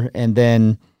still there, and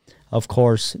then, of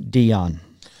course, Deion.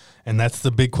 And that's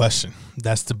the big question.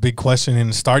 That's the big question, and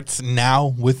it starts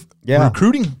now with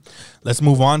recruiting. Let's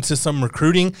move on to some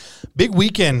recruiting. Big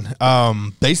weekend.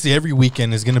 Basically, every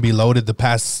weekend is going to be loaded the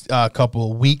past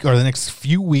couple of weeks, or the next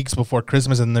few weeks before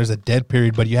Christmas, and there's a dead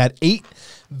period. But you had 8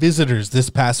 visitors this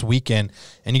past weekend,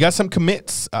 and you got some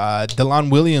commits.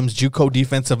 Delon Williams, JUCO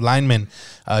defensive lineman.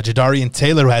 Jadarian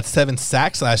Taylor, who had 7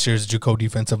 sacks last year, is JUCO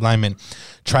defensive lineman.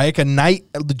 Triaca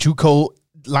Knight, the JUCO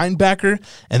linebacker,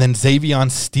 and then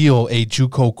Xavion Steele, a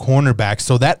JUCO cornerback.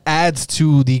 So that adds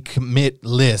to the commit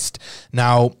list.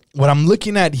 Now, what I'm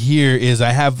looking at here is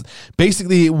I have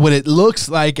basically what it looks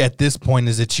like at this point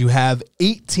is that you have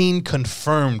 18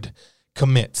 confirmed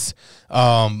commits.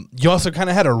 You also kind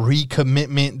of had a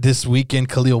recommitment this weekend.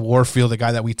 Khalil Warfield, the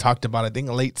guy that we talked about, I think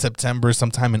late September,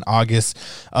 sometime in August.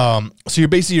 So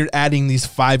you're adding these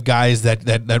 5 guys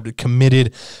that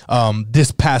committed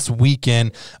this past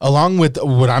weekend, along with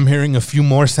what I'm hearing, a few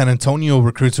more San Antonio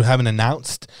recruits who haven't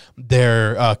announced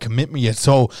their commitment yet.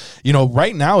 So, you know,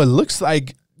 right now it looks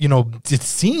like, you know, it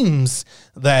seems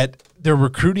that their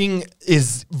recruiting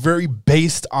is very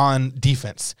based on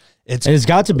defense. It's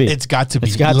got to be. It's got to be.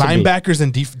 Linebackers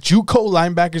and JUCO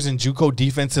linebackers and JUCO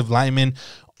defensive linemen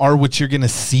are what you're going to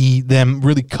see them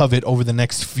really covet over the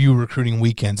next few recruiting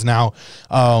weekends. Now,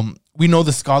 we know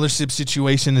the scholarship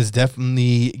situation is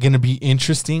definitely going to be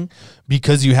interesting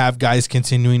because you have guys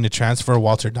continuing to transfer.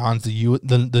 Walter Don's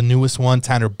the newest one.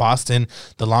 Tanner Boston,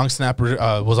 the long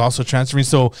snapper, was also transferring.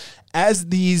 So as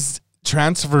these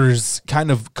transfers kind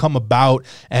of come about,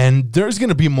 and there's going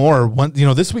to be more.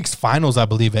 This week's finals, I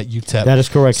believe, at UTEP. That is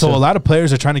correct. So a lot of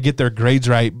players are trying to get their grades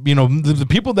right. You know, the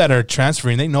people that are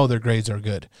transferring, they know their grades are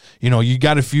good. You know, you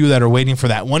got a few that are waiting for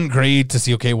that one grade to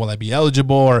see, okay, will I be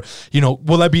eligible, or, you know,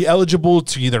 will I be eligible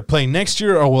to either play next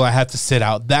year or will I have to sit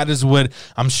out? That is what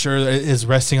I'm sure is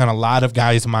resting on a lot of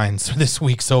guys' minds this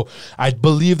week. So I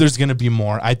believe there's going to be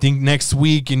more. I think next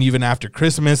week and even after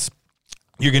Christmas,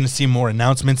 you're going to see more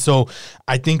announcements. So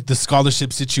I think the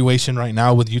scholarship situation right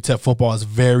now with UTEP football is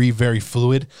very, very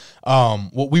fluid.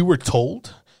 What we were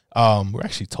told, we're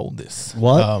actually told this.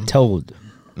 What? Told.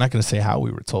 I'm not going to say how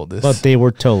we were told this. But they were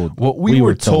told. What we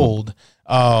were told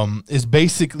is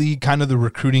basically kind of the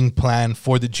recruiting plan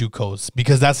for the JUCOs,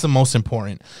 because that's the most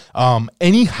important.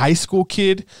 Any high school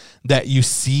kid that you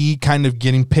see kind of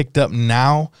getting picked up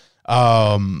now,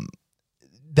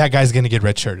 that guy's going to get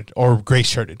redshirted or gray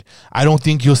shirted. I don't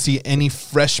think you'll see any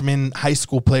freshman high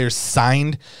school players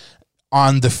signed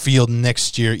on the field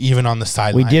next year, even on the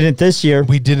sideline. We didn't this year.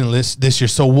 We didn't list this year.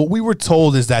 So what we were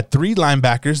told is that 3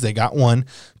 linebackers, they got 1,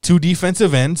 2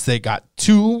 defensive ends, they got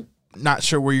 2, not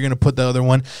sure where you're going to put the other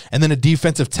one, and then a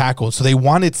defensive tackle. So they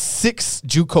wanted 6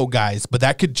 JUCO guys, but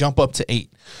that could jump up to 8.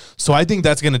 So I think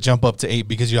that's going to jump up to 8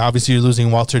 because you're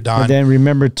losing Walter Don. But then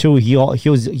remember too,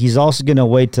 he's also going to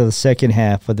wait till the second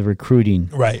half of the recruiting,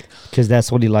 right? Because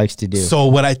that's what he likes to do. So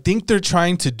what I think they're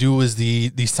trying to do is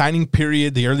the signing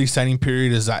period, the early signing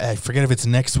period is, I forget if it's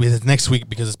next week. It's next week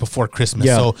because it's before Christmas.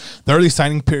 Yeah. So the early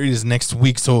signing period is next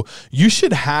week. So you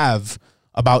should have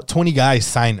about 20 guys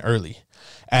sign early.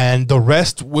 And the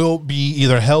rest will be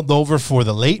either held over for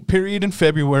the late period in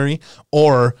February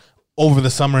or over the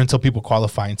summer until people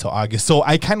qualify until August. So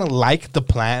I kind of like the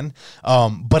plan,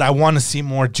 but I want to see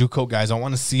more JUCO guys. I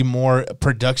want to see more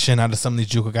production out of some of these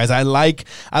JUCO guys. I like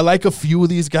a few of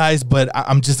these guys, but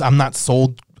I'm not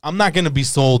sold. I'm not going to be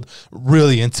sold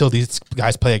really until these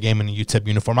guys play a game in a UTEP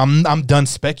uniform. I'm done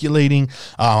speculating.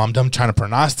 I'm done trying to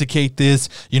prognosticate this.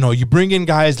 You bring in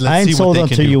guys. Let's see what they can do. I ain't sold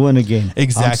until you win a game.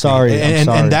 Exactly. I'm sorry.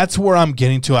 And that's where I'm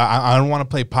getting to. I don't want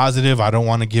to play positive. I don't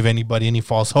want to give anybody any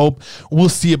false hope. We'll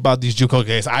see about these JUCO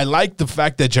guys. I like the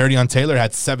fact that Jeridion Taylor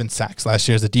had 7 sacks last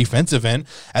year as a defensive end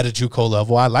at a JUCO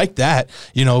level. I like that.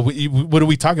 What do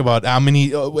we talk about? How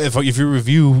many? If you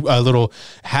review a little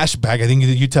hashback, I think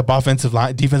the UTEP offensive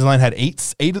defensive line had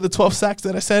 8 of the 12 sacks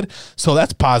that I said. So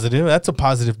that's positive. That's a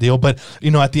positive deal. But,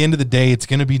 at the end of the day, it's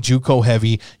going to be JUCO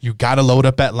heavy. You got to load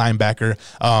up at linebacker.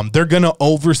 They're going to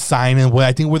oversign. And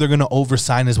I think where they're going to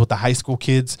oversign is with the high school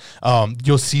kids.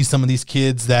 You'll see some of these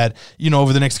kids that,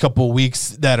 over the next couple of weeks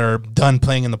that are done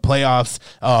playing in the playoffs.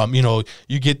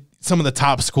 You get some of the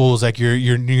top schools like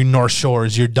your North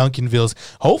Shores, your Duncanvilles.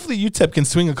 Hopefully UTEP can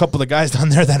swing a couple of guys down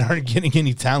there that aren't getting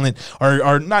any talent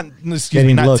or not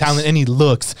talent, any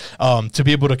looks to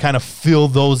be able to kind of fill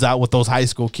those out with those high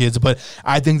school kids. But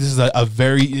I think this is a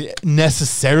very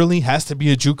necessarily has to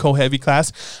be a JUCO heavy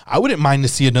class. I wouldn't mind to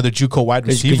see another JUCO wide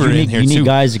receiver in here too. You need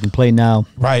guys that can play now.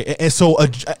 Right. And so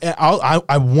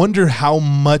I wonder how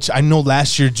much, I know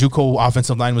last year JUCO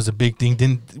offensive line was a big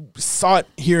thing. Saw it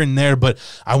here and there, but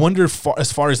I wonder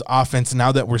as far as offense,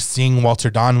 now that we're seeing Walter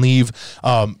Don leave,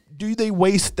 do they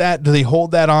waste that? Do they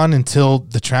hold that on until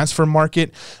the transfer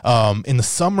market in the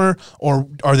summer, or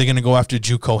are they going to go after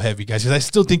JUCO heavy guys? Because I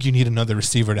still think you need another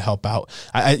receiver to help out.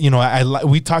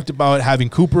 We talked about having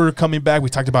Cooper coming back. We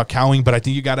talked about Cowing, but I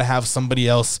think you got to have somebody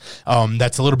else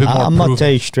that's a little bit more. I'm going to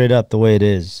tell you straight up the way it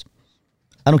is.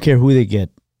 I don't care who they get.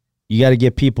 You got to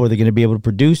get people that are going to be able to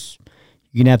produce.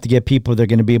 You're going to have to get people that are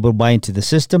going to be able to buy into the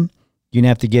system. You're going to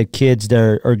have to get kids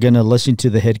that are going to listen to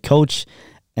the head coach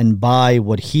and buy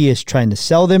what he is trying to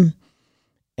sell them.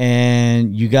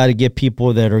 And you got to get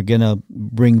people that are going to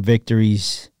bring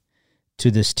victories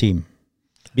to this team.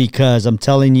 Because I'm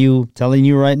telling you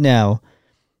right now,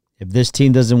 if this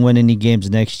team doesn't win any games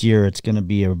next year, it's going to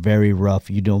be a very rough.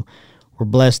 We're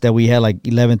blessed that we had like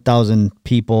 11,000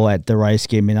 people at the Rice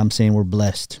game, and I'm saying we're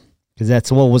blessed. Because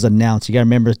that's what was announced. You got to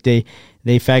remember,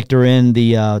 they factor in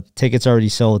the tickets already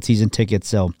sold, season tickets.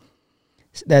 So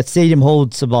that stadium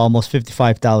holds about almost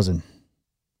 55,000.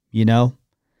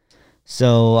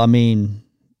 So I mean,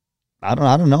 I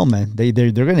don't know, man.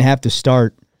 They're going to have to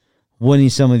start winning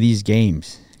some of these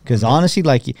games. Because honestly,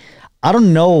 like, I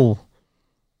don't know.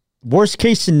 Worst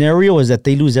case scenario is that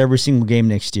they lose every single game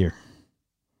next year.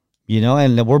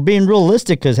 And we're being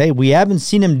realistic because, hey, we haven't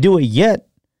seen them do it yet.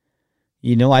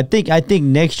 I think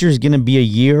next year is going to be a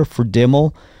year for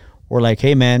Dimmel. We're like,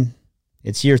 hey, man,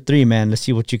 it's year 3, man. Let's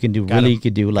see what you can do. You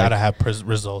could do. Like, gotta have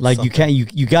results. Like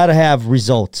you gotta have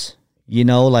results.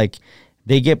 Like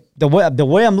they get the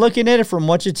way I'm looking at it from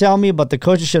what you tell me, but the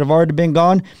coaches should have already been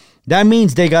gone. That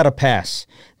means they got to pass.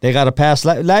 They got to pass.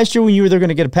 Last year when you were, they're going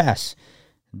to get a pass.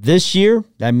 This year,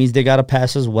 that means they got to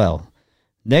pass as well.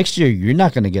 Next year, you're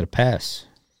not going to get a pass.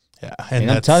 Yeah,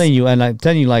 and I'm telling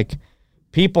you, like.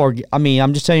 People are. I mean,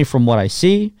 I'm just telling you from what I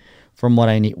see, from what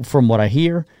I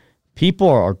hear. People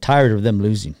are tired of them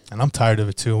losing, and I'm tired of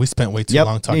it too. We spent way too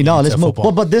long talking football.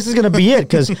 Well, but this is going to be it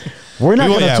because we're not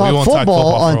going to talk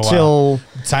football until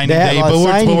signing day. But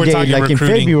we're talking like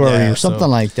recruiting. In February or something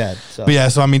like that. So. But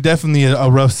so I mean, definitely a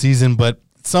rough season, but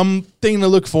something to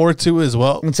look forward to as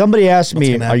well. And somebody asked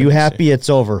me, "Are you happy it's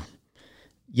over?"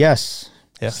 Yes.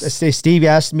 Steve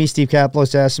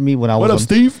Kaplos asked me when I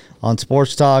was on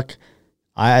Sports Talk.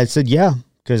 I said, yeah,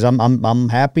 because I'm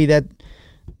happy that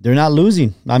they're not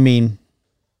losing. I mean,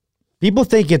 people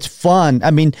think it's fun.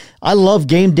 I mean, I love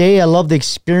game day. I love the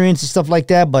experience and stuff like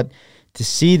that. But to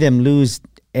see them lose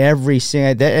every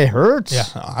single. It hurts. Yeah,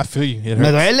 I feel you. It Me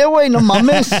hurts. duele, güey. No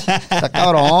mames. Está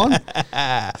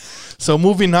cabrón. So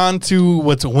moving on to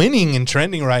what's winning and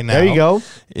trending right now. There you go.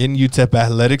 In UTEP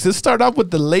athletics. Let's start off with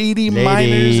the Lady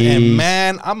Miners. And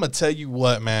man, I'm going to tell you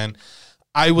what, man.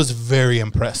 I was very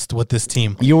impressed with this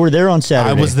team. You were there on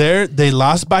Saturday. I was there. They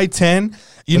lost by 10.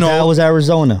 You know, that was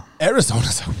Arizona.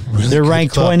 Arizona's a really They're good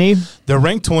ranked club. 20. They're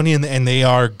ranked 20, and they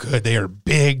are good. They are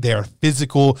big. They are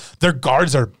physical. Their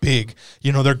guards are big.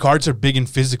 You know, their guards are big and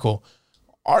physical.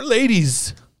 Our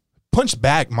ladies punched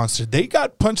back, Monster. They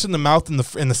got punched in the mouth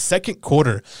in the second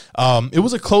quarter. It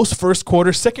was a close first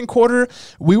quarter. Second quarter,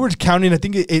 we were counting. I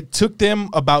think it took them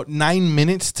about 9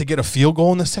 minutes to get a field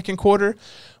goal in the second quarter.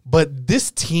 But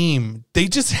this team, they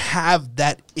just have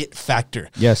that it factor.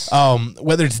 Yes.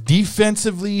 Whether it's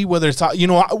defensively, whether it's,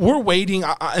 we're waiting.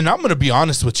 And I'm going to be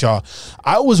honest with y'all.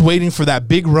 I was waiting for that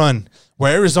big run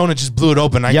where Arizona just blew it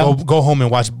open. I go home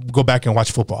and go back and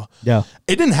watch football. Yeah.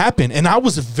 It didn't happen. And I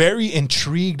was very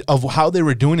intrigued of how they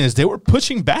were doing this. They were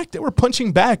pushing back. They were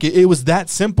punching back. It was that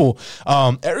simple.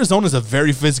 Arizona's a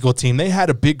very physical team. They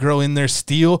had a big girl in there,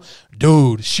 Steele.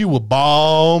 Dude, she would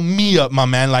ball me up, my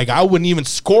man. Like, I wouldn't even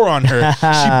score on her. She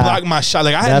blocked my shot.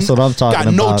 Like, That's what I'm talking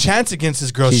got no about. chance against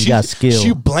this girl. She's got skill.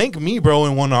 She blanked me, bro,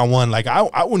 in one-on-one. Like,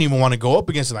 I wouldn't even want to go up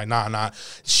against her. Like, nah.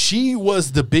 She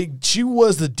was the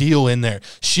deal in there.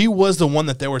 She was the one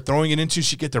that they were throwing it into.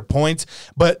 She'd get their points.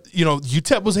 But,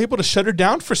 UTEP was able to shut her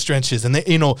down for stretches. And, they,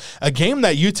 a game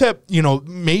that UTEP,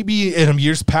 maybe in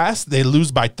years past, they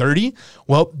lose by 30.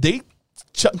 Well, they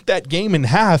chunked that game in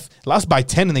half, lost by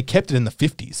 10, and they kept it in the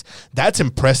 50s. That's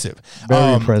impressive.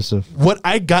 Very impressive. What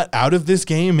I got out of this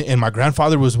game, and my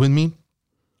grandfather was with me,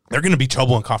 they're going to be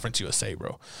trouble in Conference USA,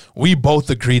 bro. We both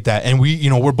agreed that. And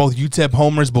we're both UTEP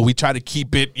homers, but we try to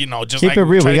keep it, just keep it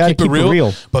real. We got to keep it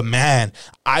real. But man,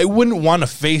 I wouldn't want to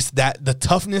face the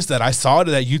toughness that I saw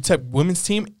to that UTEP women's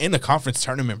team in the conference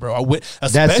tournament, bro.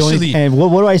 Especially. And what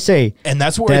do I say? And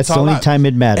that's where that's it's all the only time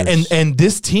it matters. And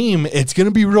this team, it's going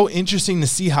to be real interesting to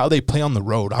see how they play on the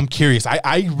road. I'm curious.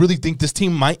 I really think this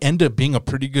team might end up being a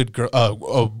pretty good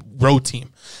road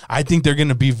team. I think they're going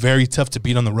to be very tough to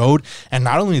beat on the road. And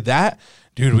not only that,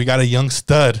 dude, we got a young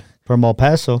stud from El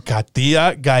Paso,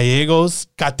 Katia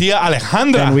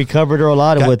Alejandra. And we covered her a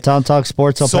lot with Tom Talk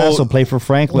Sports El Paso, play for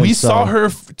Franklin. We saw her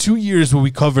 2 years when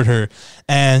we covered her.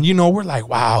 And, we're like,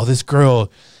 wow, this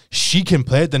girl, she can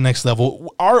play at the next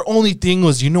level. Our only thing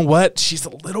was, you know what? She's a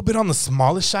little bit on the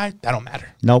smallest side. That don't matter.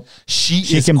 Nope.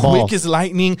 She is quick as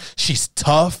lightning. She's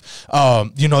tough. I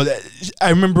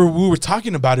remember we were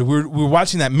talking about it. We were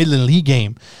watching that Midland League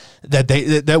game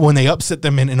that when they upset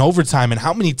them in overtime, and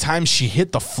how many times she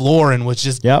hit the floor and was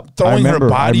just throwing her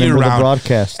body around. The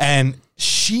broadcast. And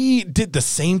she did the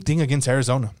same thing against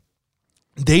Arizona.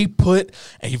 They put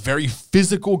a very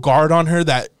physical guard on her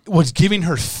that was giving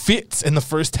her fits in the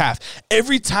first half.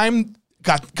 Every time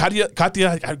Katia, I got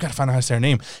to find out how to say her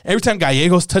name. Every time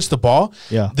Gallegos touched the ball,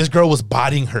 this girl was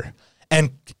bodying her.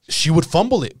 And she would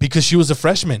fumble it because she was a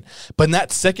freshman. But in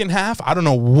that second half, I don't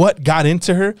know what got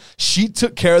into her. She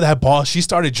took care of that ball. She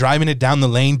started driving it down the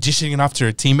lane, dishing it off to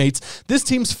her teammates. This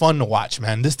team's fun to watch,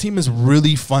 man. This team is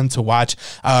really fun to watch.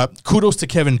 Kudos to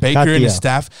Kevin Baker and his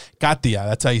staff. Katia,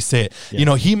 that's how you say it.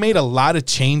 Yeah. He made a lot of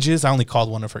changes. I only called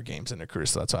one of her games in her career,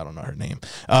 so that's why I don't know her name.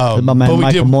 My man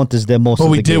Michael Montes did most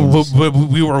of the games.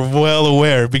 We were well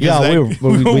aware because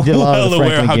we did a lot of the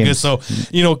aware how games. good. So,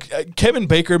 Kevin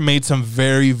Baker made some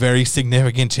very, very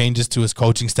significant changes to his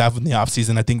coaching staff in the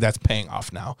offseason. I think that's paying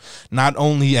off now. Not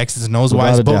only X's and O's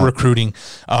wise, but recruiting.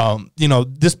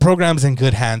 This program's in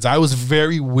good hands. I was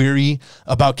very weary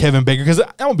about Kevin Baker because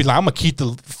I'm going to be like, I'm going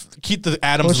to keep the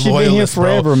Adams loyalist, been here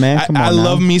forever, bro. Man. Come on, I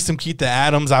love me some Keitha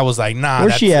Adams. I was like, nah.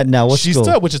 Where's she at now? She's still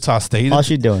at Wichita State. How's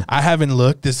she doing? I haven't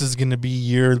looked. This is going to be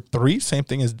year 3. Same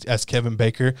thing as Kevin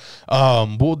Baker.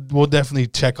 We'll definitely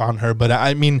check on her. But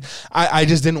I mean, I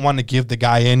just didn't want to give the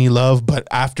guy any love. But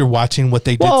after watching what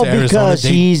they did to Arizona, because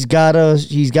he's got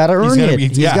to earn it.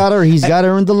 He's got to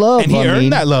earn the love. And he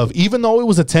earned that love, even though it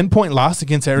was a 10-point loss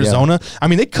against Arizona. Yeah. I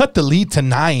mean, they cut the lead to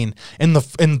 9 in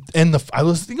the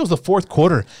I think it was the fourth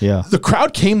quarter. Yeah, the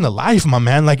crowd came to life, my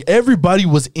man. Like, everybody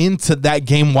was into that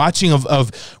game, watching of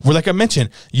where, like I mentioned,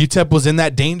 UTEP was in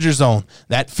that danger zone.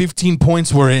 That 15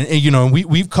 points were in.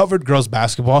 We've covered girls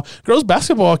basketball. Girls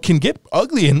basketball can get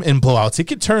ugly in blowouts. It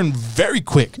could turn very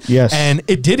quick. Yes, and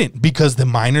it didn't because the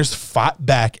Miners fought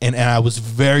back, and I was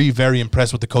very, very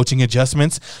impressed with the coaching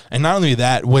adjustments, and not only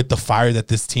that, with the fire that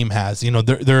this team has.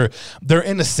 They're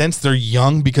in a sense, they're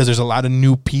young because there's a lot of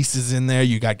new pieces in there.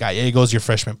 You got Gallegos, your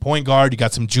freshman point guard. You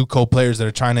got some JUCO players that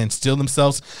are trying to instill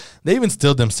themselves. They've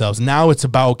instilled themselves. Now it's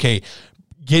about, okay,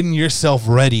 getting yourself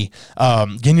ready,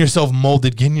 getting yourself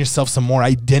molded, getting yourself some more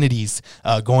identities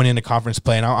going into conference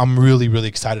play. And I'm really, really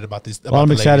excited about this. Well,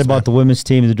 I'm excited about the women's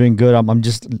team. They're doing good. I'm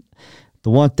just the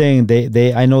one thing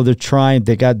I know they're trying.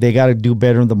 They got to do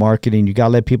better in the marketing. You got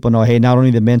to let people know, hey, not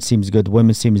only the men's team is good, the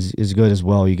women's team is good as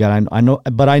well.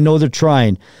 I know they're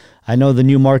trying. I know the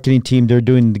new marketing team, they're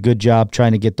doing a good job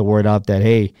trying to get the word out that,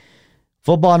 hey,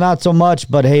 football not so much,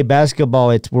 but hey,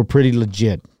 basketball, we're pretty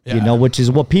legit. Yeah. Which is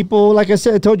what people, like I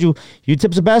said, I told you,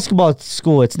 UTEP's a basketball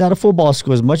school. It's not a football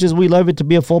school. As much as we love it to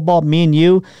be a football, me and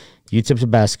you, UTEP's a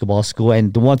basketball school.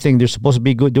 And the one thing they're supposed to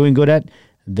be doing good at,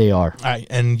 they are. All right,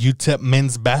 and UTEP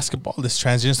men's basketball, this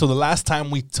transition. So the last time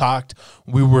we talked,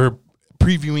 we were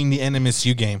previewing the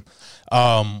NMSU game.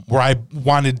 Where I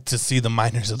wanted to see the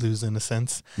Miners lose in a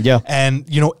sense. Yeah. And,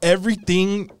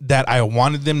 everything that I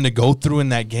wanted them to go through in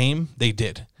that game, they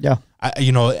did. Yeah.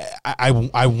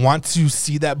 I want to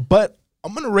see that, but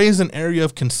I'm going to raise an area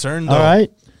of concern, though. All right.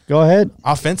 Go ahead.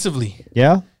 Offensively.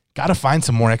 Yeah. Got to find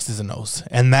some more X's and O's.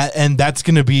 And that's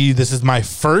going to be, this is my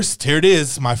first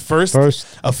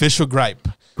official gripe.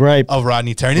 Of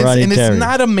Rodney Terry. And it's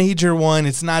not a major one.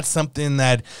 It's not something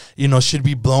that, should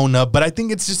be blown up. But I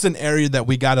think it's just an area that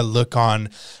we got to look on.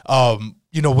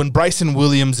 When Bryson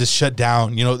Williams is shut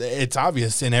down, it's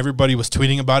obvious. And everybody was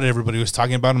tweeting about it. Everybody was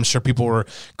talking about it. I'm sure people were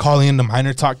calling into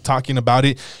Miner Talk talking about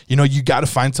it. You got to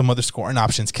find some other scoring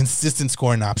options, consistent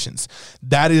scoring options.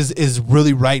 That is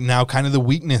really right now kind of the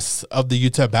weakness of the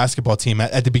UTEP basketball team.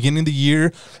 At the beginning of the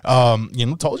year,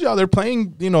 told y'all they're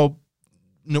playing,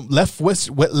 left, which,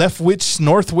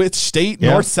 north, which state,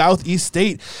 north, south, east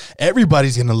state.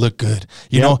 Everybody's gonna look good.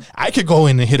 You know, I could go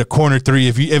in and hit a corner three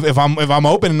if I'm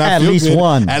open and I feel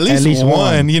good. At least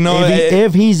one.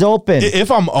 If he's open. If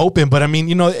I'm open, but I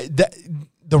mean,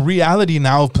 the reality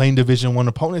now of playing Division I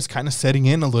opponents kind of setting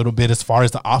in a little bit as far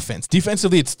as the offense.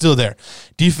 Defensively, it's still there.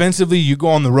 Defensively, you go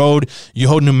on the road, you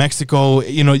hold New Mexico,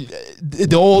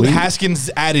 the old Haskins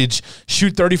adage,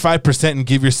 shoot 35% and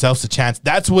give yourselves a chance.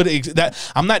 That's what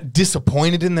I'm not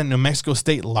disappointed in the New Mexico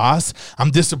State loss. I'm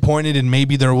disappointed in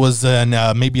maybe there was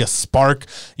maybe a spark,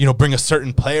 bring a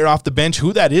certain player off the bench.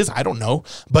 Who that is, I don't know.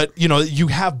 But, you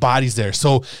have bodies there.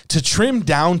 So to trim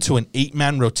down to an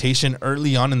 8-man rotation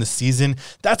early on in the season,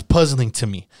 that's puzzling to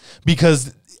me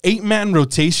because 8-man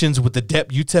rotations with the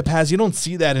depth UTEP has, you don't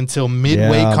see that until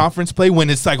midway conference play when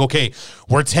it's like, okay,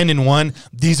 we're 10-1.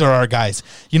 These are our guys.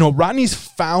 Rodney's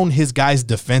found his guys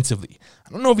defensively. I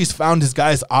don't know if he's found his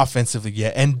guys offensively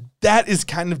yet. And that is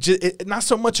kind of just not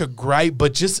so much a gripe,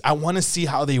 but just I want to see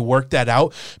how they work that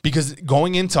out because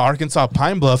going into Arkansas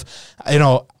Pine Bluff,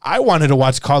 I wanted to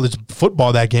watch college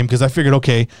football that game because I figured,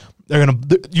 okay,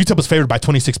 UTEP was favored by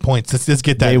 26 points. Let's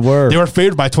get that. They were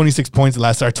favored by 26 points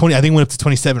last year. 20, I think went up to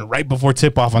 27 right before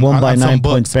tip off. Won by 9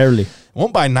 points barely.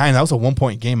 Won by 9. That was a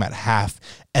 1-point game at half,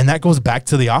 and that goes back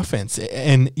to the offense.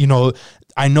 And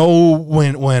I know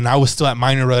when I was still at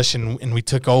Minor Rush and we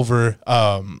took over,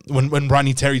 when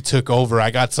Rodney Terry took over, I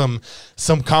got some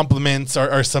compliments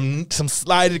or some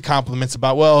slighted compliments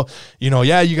about, you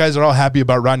guys are all happy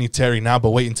about Rodney Terry now, but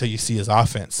wait until you see his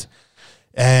offense.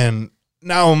 And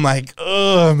now I'm like,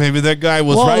 maybe that guy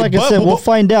was right. Like I said, we'll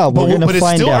find out. We're going to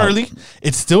find out.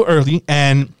 It's still early,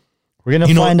 and we're going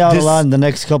to find out a lot in the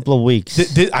next couple of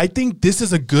weeks. I think this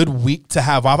is a good week to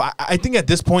have off. I think at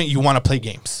this point, you want to play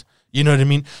games. You know what I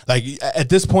mean? Like, at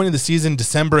this point in the season,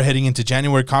 December heading into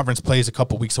January, conference play is a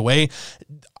couple weeks away.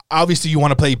 Obviously, you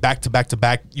want to play back to back to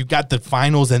back. You got the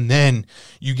finals, and then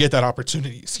you get that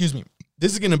opportunity. Excuse me.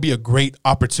 This is going to be a great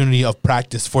opportunity of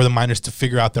practice for the Miners to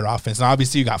figure out their offense. And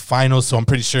obviously, you got finals, so I'm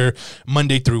pretty sure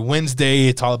Monday through Wednesday,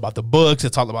 it's all about the books.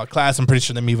 It's all about class. I'm pretty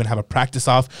sure they may even have a practice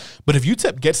off. But if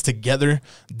UTEP gets together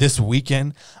this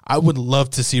weekend, I would love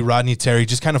to see Rodney Terry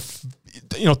just kind of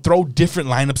throw different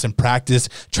lineups in practice,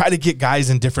 try to get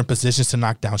guys in different positions to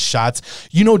knock down shots.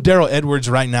 Daryl Edwards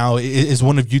right now is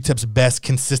one of UTEP's best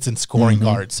consistent scoring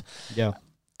guards. Yeah.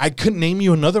 I couldn't name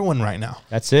you another one right now.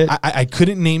 That's it. I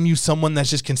couldn't name you someone that's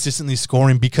just consistently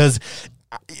scoring because,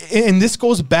 and this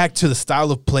goes back to the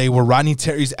style of play where Rodney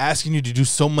Terry's asking you to do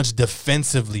so much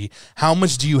defensively. How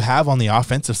much do you have on the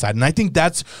offensive side? And I think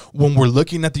that's when we're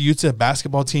looking at the UTEP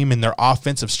basketball team and their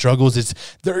offensive struggles.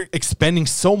 They're expending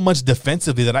so much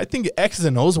defensively that I think X's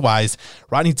and O's wise,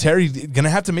 Rodney Terry going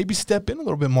to have to maybe step in a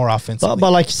little bit more offensively.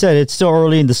 But like you said, it's still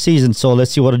early in the season, so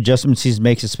let's see what adjustments he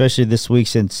makes, especially this week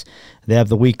since they have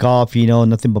the week off,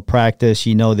 nothing but practice.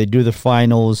 They do the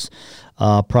finals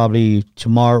probably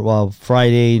tomorrow,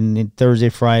 Friday and Thursday,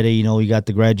 Friday. You got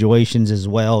the graduations as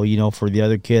well, for the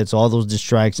other kids, all those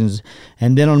distractions.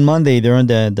 And then on Monday, they're in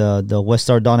the West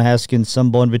Star Don Haskins Sun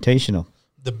Bowl Invitational.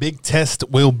 The big test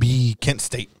will be Kent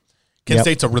State. Kent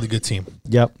State's a really good team.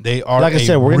 Yep. They are, like I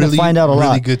said, we're going to find out a lot.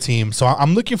 Really good team. So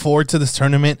I'm looking forward to this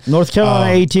tournament. North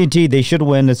Carolina AT&T, they should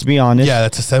win. Let's be honest. Yeah,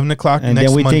 that's a 7:00 and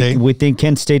next then Monday. We think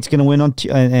Kent State's going to win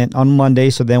on Monday.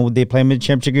 So then they play them in the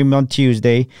championship game on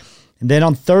Tuesday, and then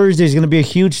on Thursday is going to be a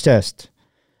huge test.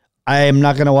 I am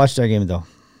not going to watch that game though.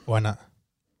 Why not?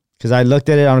 Because I looked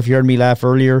at it. I don't know if you heard me laugh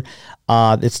earlier.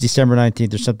 It's December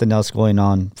 19th. There's something else going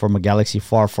on from a galaxy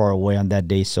far, far away on that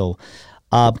day. So,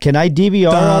 can I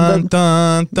DVR on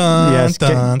the? Yes.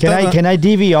 Can I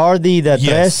DVR the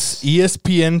Yes.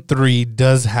 ESPN 3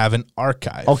 does have an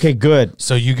archive. Okay, good.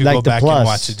 So you can go back and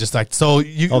watch it. Just like so.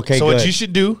 Okay, so good. what you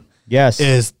should do? Yes.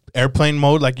 Is airplane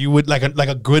mode like you would like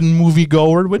a good movie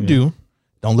goer would do.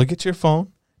 Don't look at your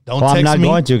phone. Don't text me. I'm not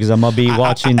going to because I'm gonna be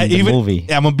watching the movie.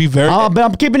 I'm gonna be very. But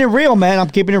I'm keeping it real, man.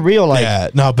 I'm keeping it real. Like, yeah,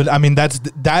 no, but I mean that.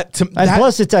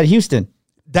 Plus, it's at Houston.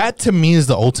 That to me is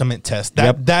the ultimate test.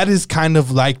 That is kind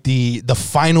of like the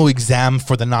final exam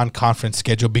for the non-conference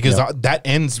schedule because that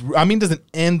ends. I mean, doesn't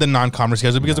end the non-conference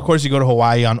schedule because of course you go to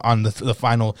Hawaii on the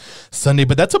final Sunday,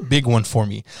 but that's a big one for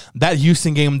me. That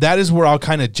Houston game, that is where I'll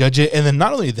kind of judge it, and then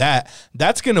not only that,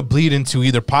 that's going to bleed into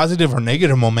either positive or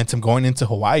negative momentum going into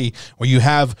Hawaii, where you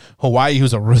have Hawaii,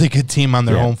 who's a really good team on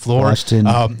their home floor,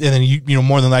 and then you know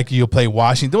more than likely you'll play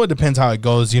Washington. Though it depends how it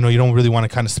goes. You know, you don't really want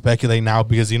to kind of speculate now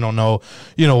because you don't know.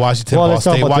 You know, Washington, Ball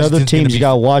State. Well, let's talk about the other teams. You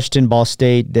got Washington, Ball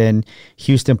State, then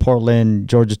Houston, Portland,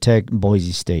 Georgia Tech,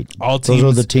 Boise State. Those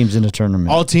are the teams in the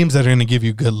tournament. All teams that are going to give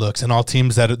you good looks and all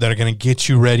teams that are going to get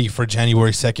you ready for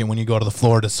January 2nd when you go to the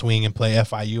Florida Swing and play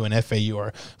FIU and FAU, or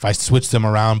if I switch them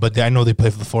around. But I know they play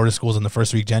for the Florida schools in the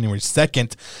first week, January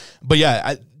 2nd. But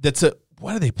yeah,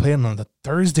 what are they playing on the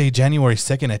Thursday, January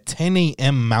 2nd at 10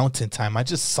 a.m. Mountain Time? I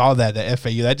just saw that at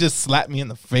FAU. That just slapped me in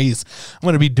the face. I'm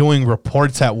going to be doing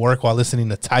reports at work while listening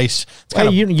to Taish.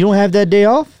 You don't have that day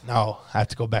off? No, I have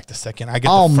to go back to second. I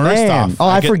get the first off.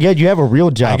 I forget you have a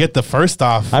real job. I get the first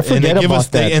off. I forget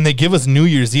about that. And they give us New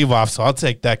Year's Eve off, so I'll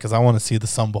take that because I want to see the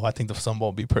Sun Bowl. I think the Sun Bowl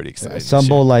will be pretty exciting. Sun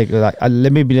Bowl, they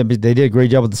did a great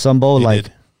job with the Sun Bowl. They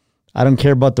did. I don't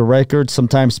care about the record.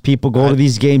 Sometimes people go to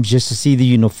these games just to see the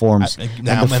uniforms.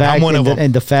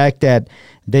 And the fact that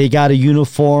they got a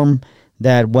uniform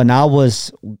that when I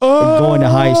was going to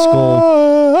high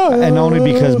school, and only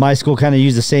because my school kind of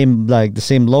used the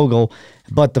same logo,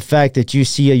 but the fact that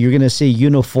you're going to see a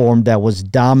uniform that was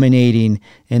dominating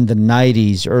in the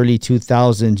 90s, early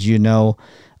 2000s, you know.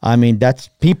 I mean,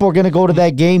 people are going to go to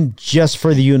that game just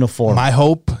for the uniform. My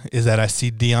hope is that I see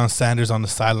Deion Sanders on the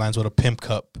sidelines with a pimp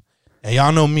cup. And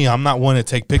y'all know me. I'm not one to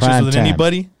take pictures with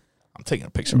anybody. I'm taking a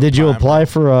picture. Did you apply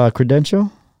for a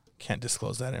credential? Can't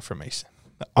disclose that information.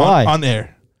 Why? On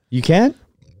air. You can't?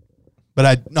 But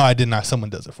I did not. Someone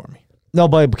does it for me. No,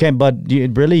 but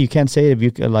you can't say it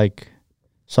if you like.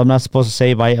 So I'm not supposed to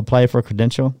say if I apply for a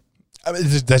credential? I mean,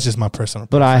 that's just my personal preference.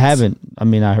 But I haven't. I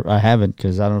mean, I haven't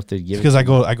because I don't know if they give it. Because I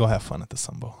go have fun at the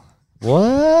Sun Bowl.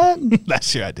 What?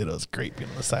 Last year I did. It was great being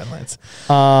on the sidelines.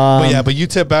 But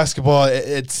UTEP basketball,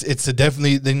 it's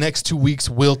definitely the next 2 weeks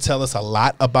will tell us a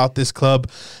lot about this club.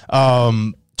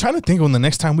 Trying to think when the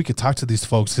next time we could talk to these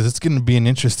folks because it's going to be an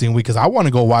interesting week because I want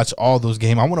to go watch all those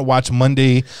games. I want to watch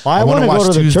Monday. I want to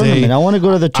go to the tournament. I want to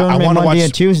go to the tournament Monday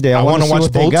and Tuesday. I want to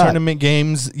watch both tournament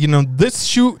games. You know, this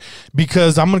shoot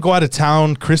because I'm going to go out of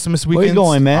town Christmas weekend. Where you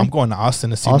going, man? I'm going to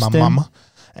Austin to see my mama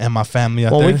and my family out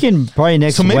there. Well, we can probably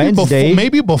Wednesday.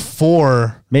 Maybe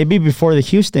before the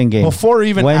Houston game. Before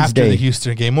even Wednesday. After the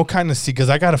Houston game. We'll kind of see because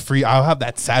I'll have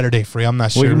that Saturday free. I'm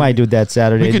not sure. We might do that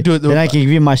Saturday. We could do it. Then I can give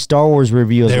you my Star Wars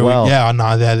review as well.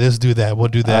 Let's do that. We'll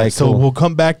do that. Right, so we'll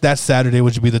come back that Saturday,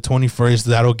 which will be the 21st.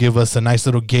 That'll give us a nice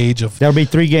little gauge of. There'll be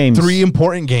 3 games. 3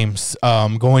 important games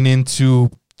going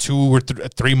into 2 or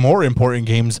 3 more important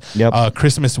games. Yep.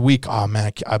 Christmas week. Oh,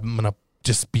 man. I'm going to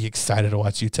just be excited to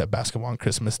watch UTEP basketball on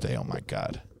Christmas Day. Oh my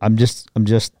God! I'm just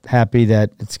happy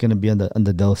that it's gonna be on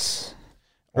the DOS,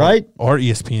 right? Or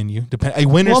ESPNU.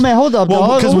 Winners. Well, man, hold up.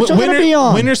 Because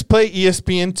winners play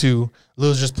ESPN2,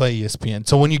 losers play ESPN.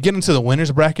 So when you get into the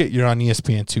winners bracket, you're on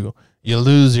ESPN2. You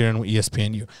lose, you're on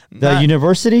ESPNU.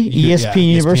 University,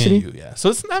 ESPN University. Yeah.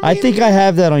 So it's not. I think I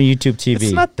have that on YouTube TV.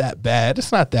 It's not that bad.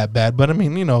 But I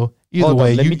mean, you know, either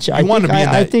way, you want to be in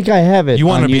that. I think I have it. You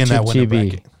want to be YouTube in that winner TV.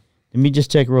 bracket. Let me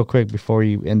just check real quick before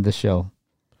you end the show.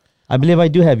 I believe I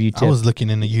do have YouTube. I was looking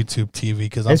into YouTube TV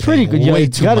because it's pretty good.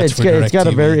 It's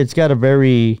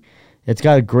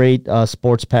got a great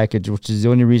sports package, which is the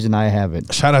only reason I have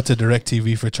it. Shout out to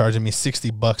DirecTV for charging me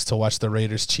 $60 to watch the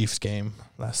Raiders Chiefs game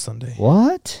last Sunday.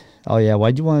 What? Oh yeah,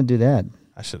 why'd you want to do that?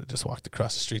 I should have just walked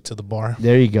across the street to the bar.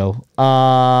 There you go.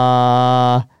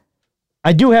 I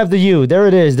do have the U. There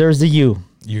it is. There's the U.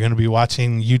 You're gonna be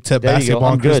watching UTEP There you go. basketball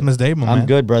I'm on good. Christmas Day, my man. I'm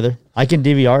good, brother. I can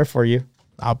DVR for you.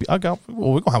 Well,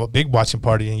 we're gonna have a big watching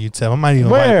party in UTEP. I might even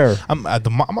Where? I'm at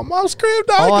my mom's crib.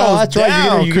 Dog. Oh, that's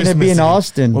right. You're gonna be in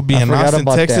Austin. We'll be I in forgot Austin,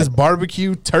 about Texas. that.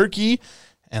 Barbecue, turkey,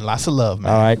 and lots of love,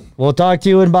 man. All right. We'll talk to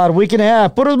you in about a week and a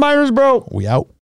half. Put us Miners, bro. We out.